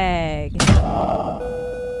 Hashtag.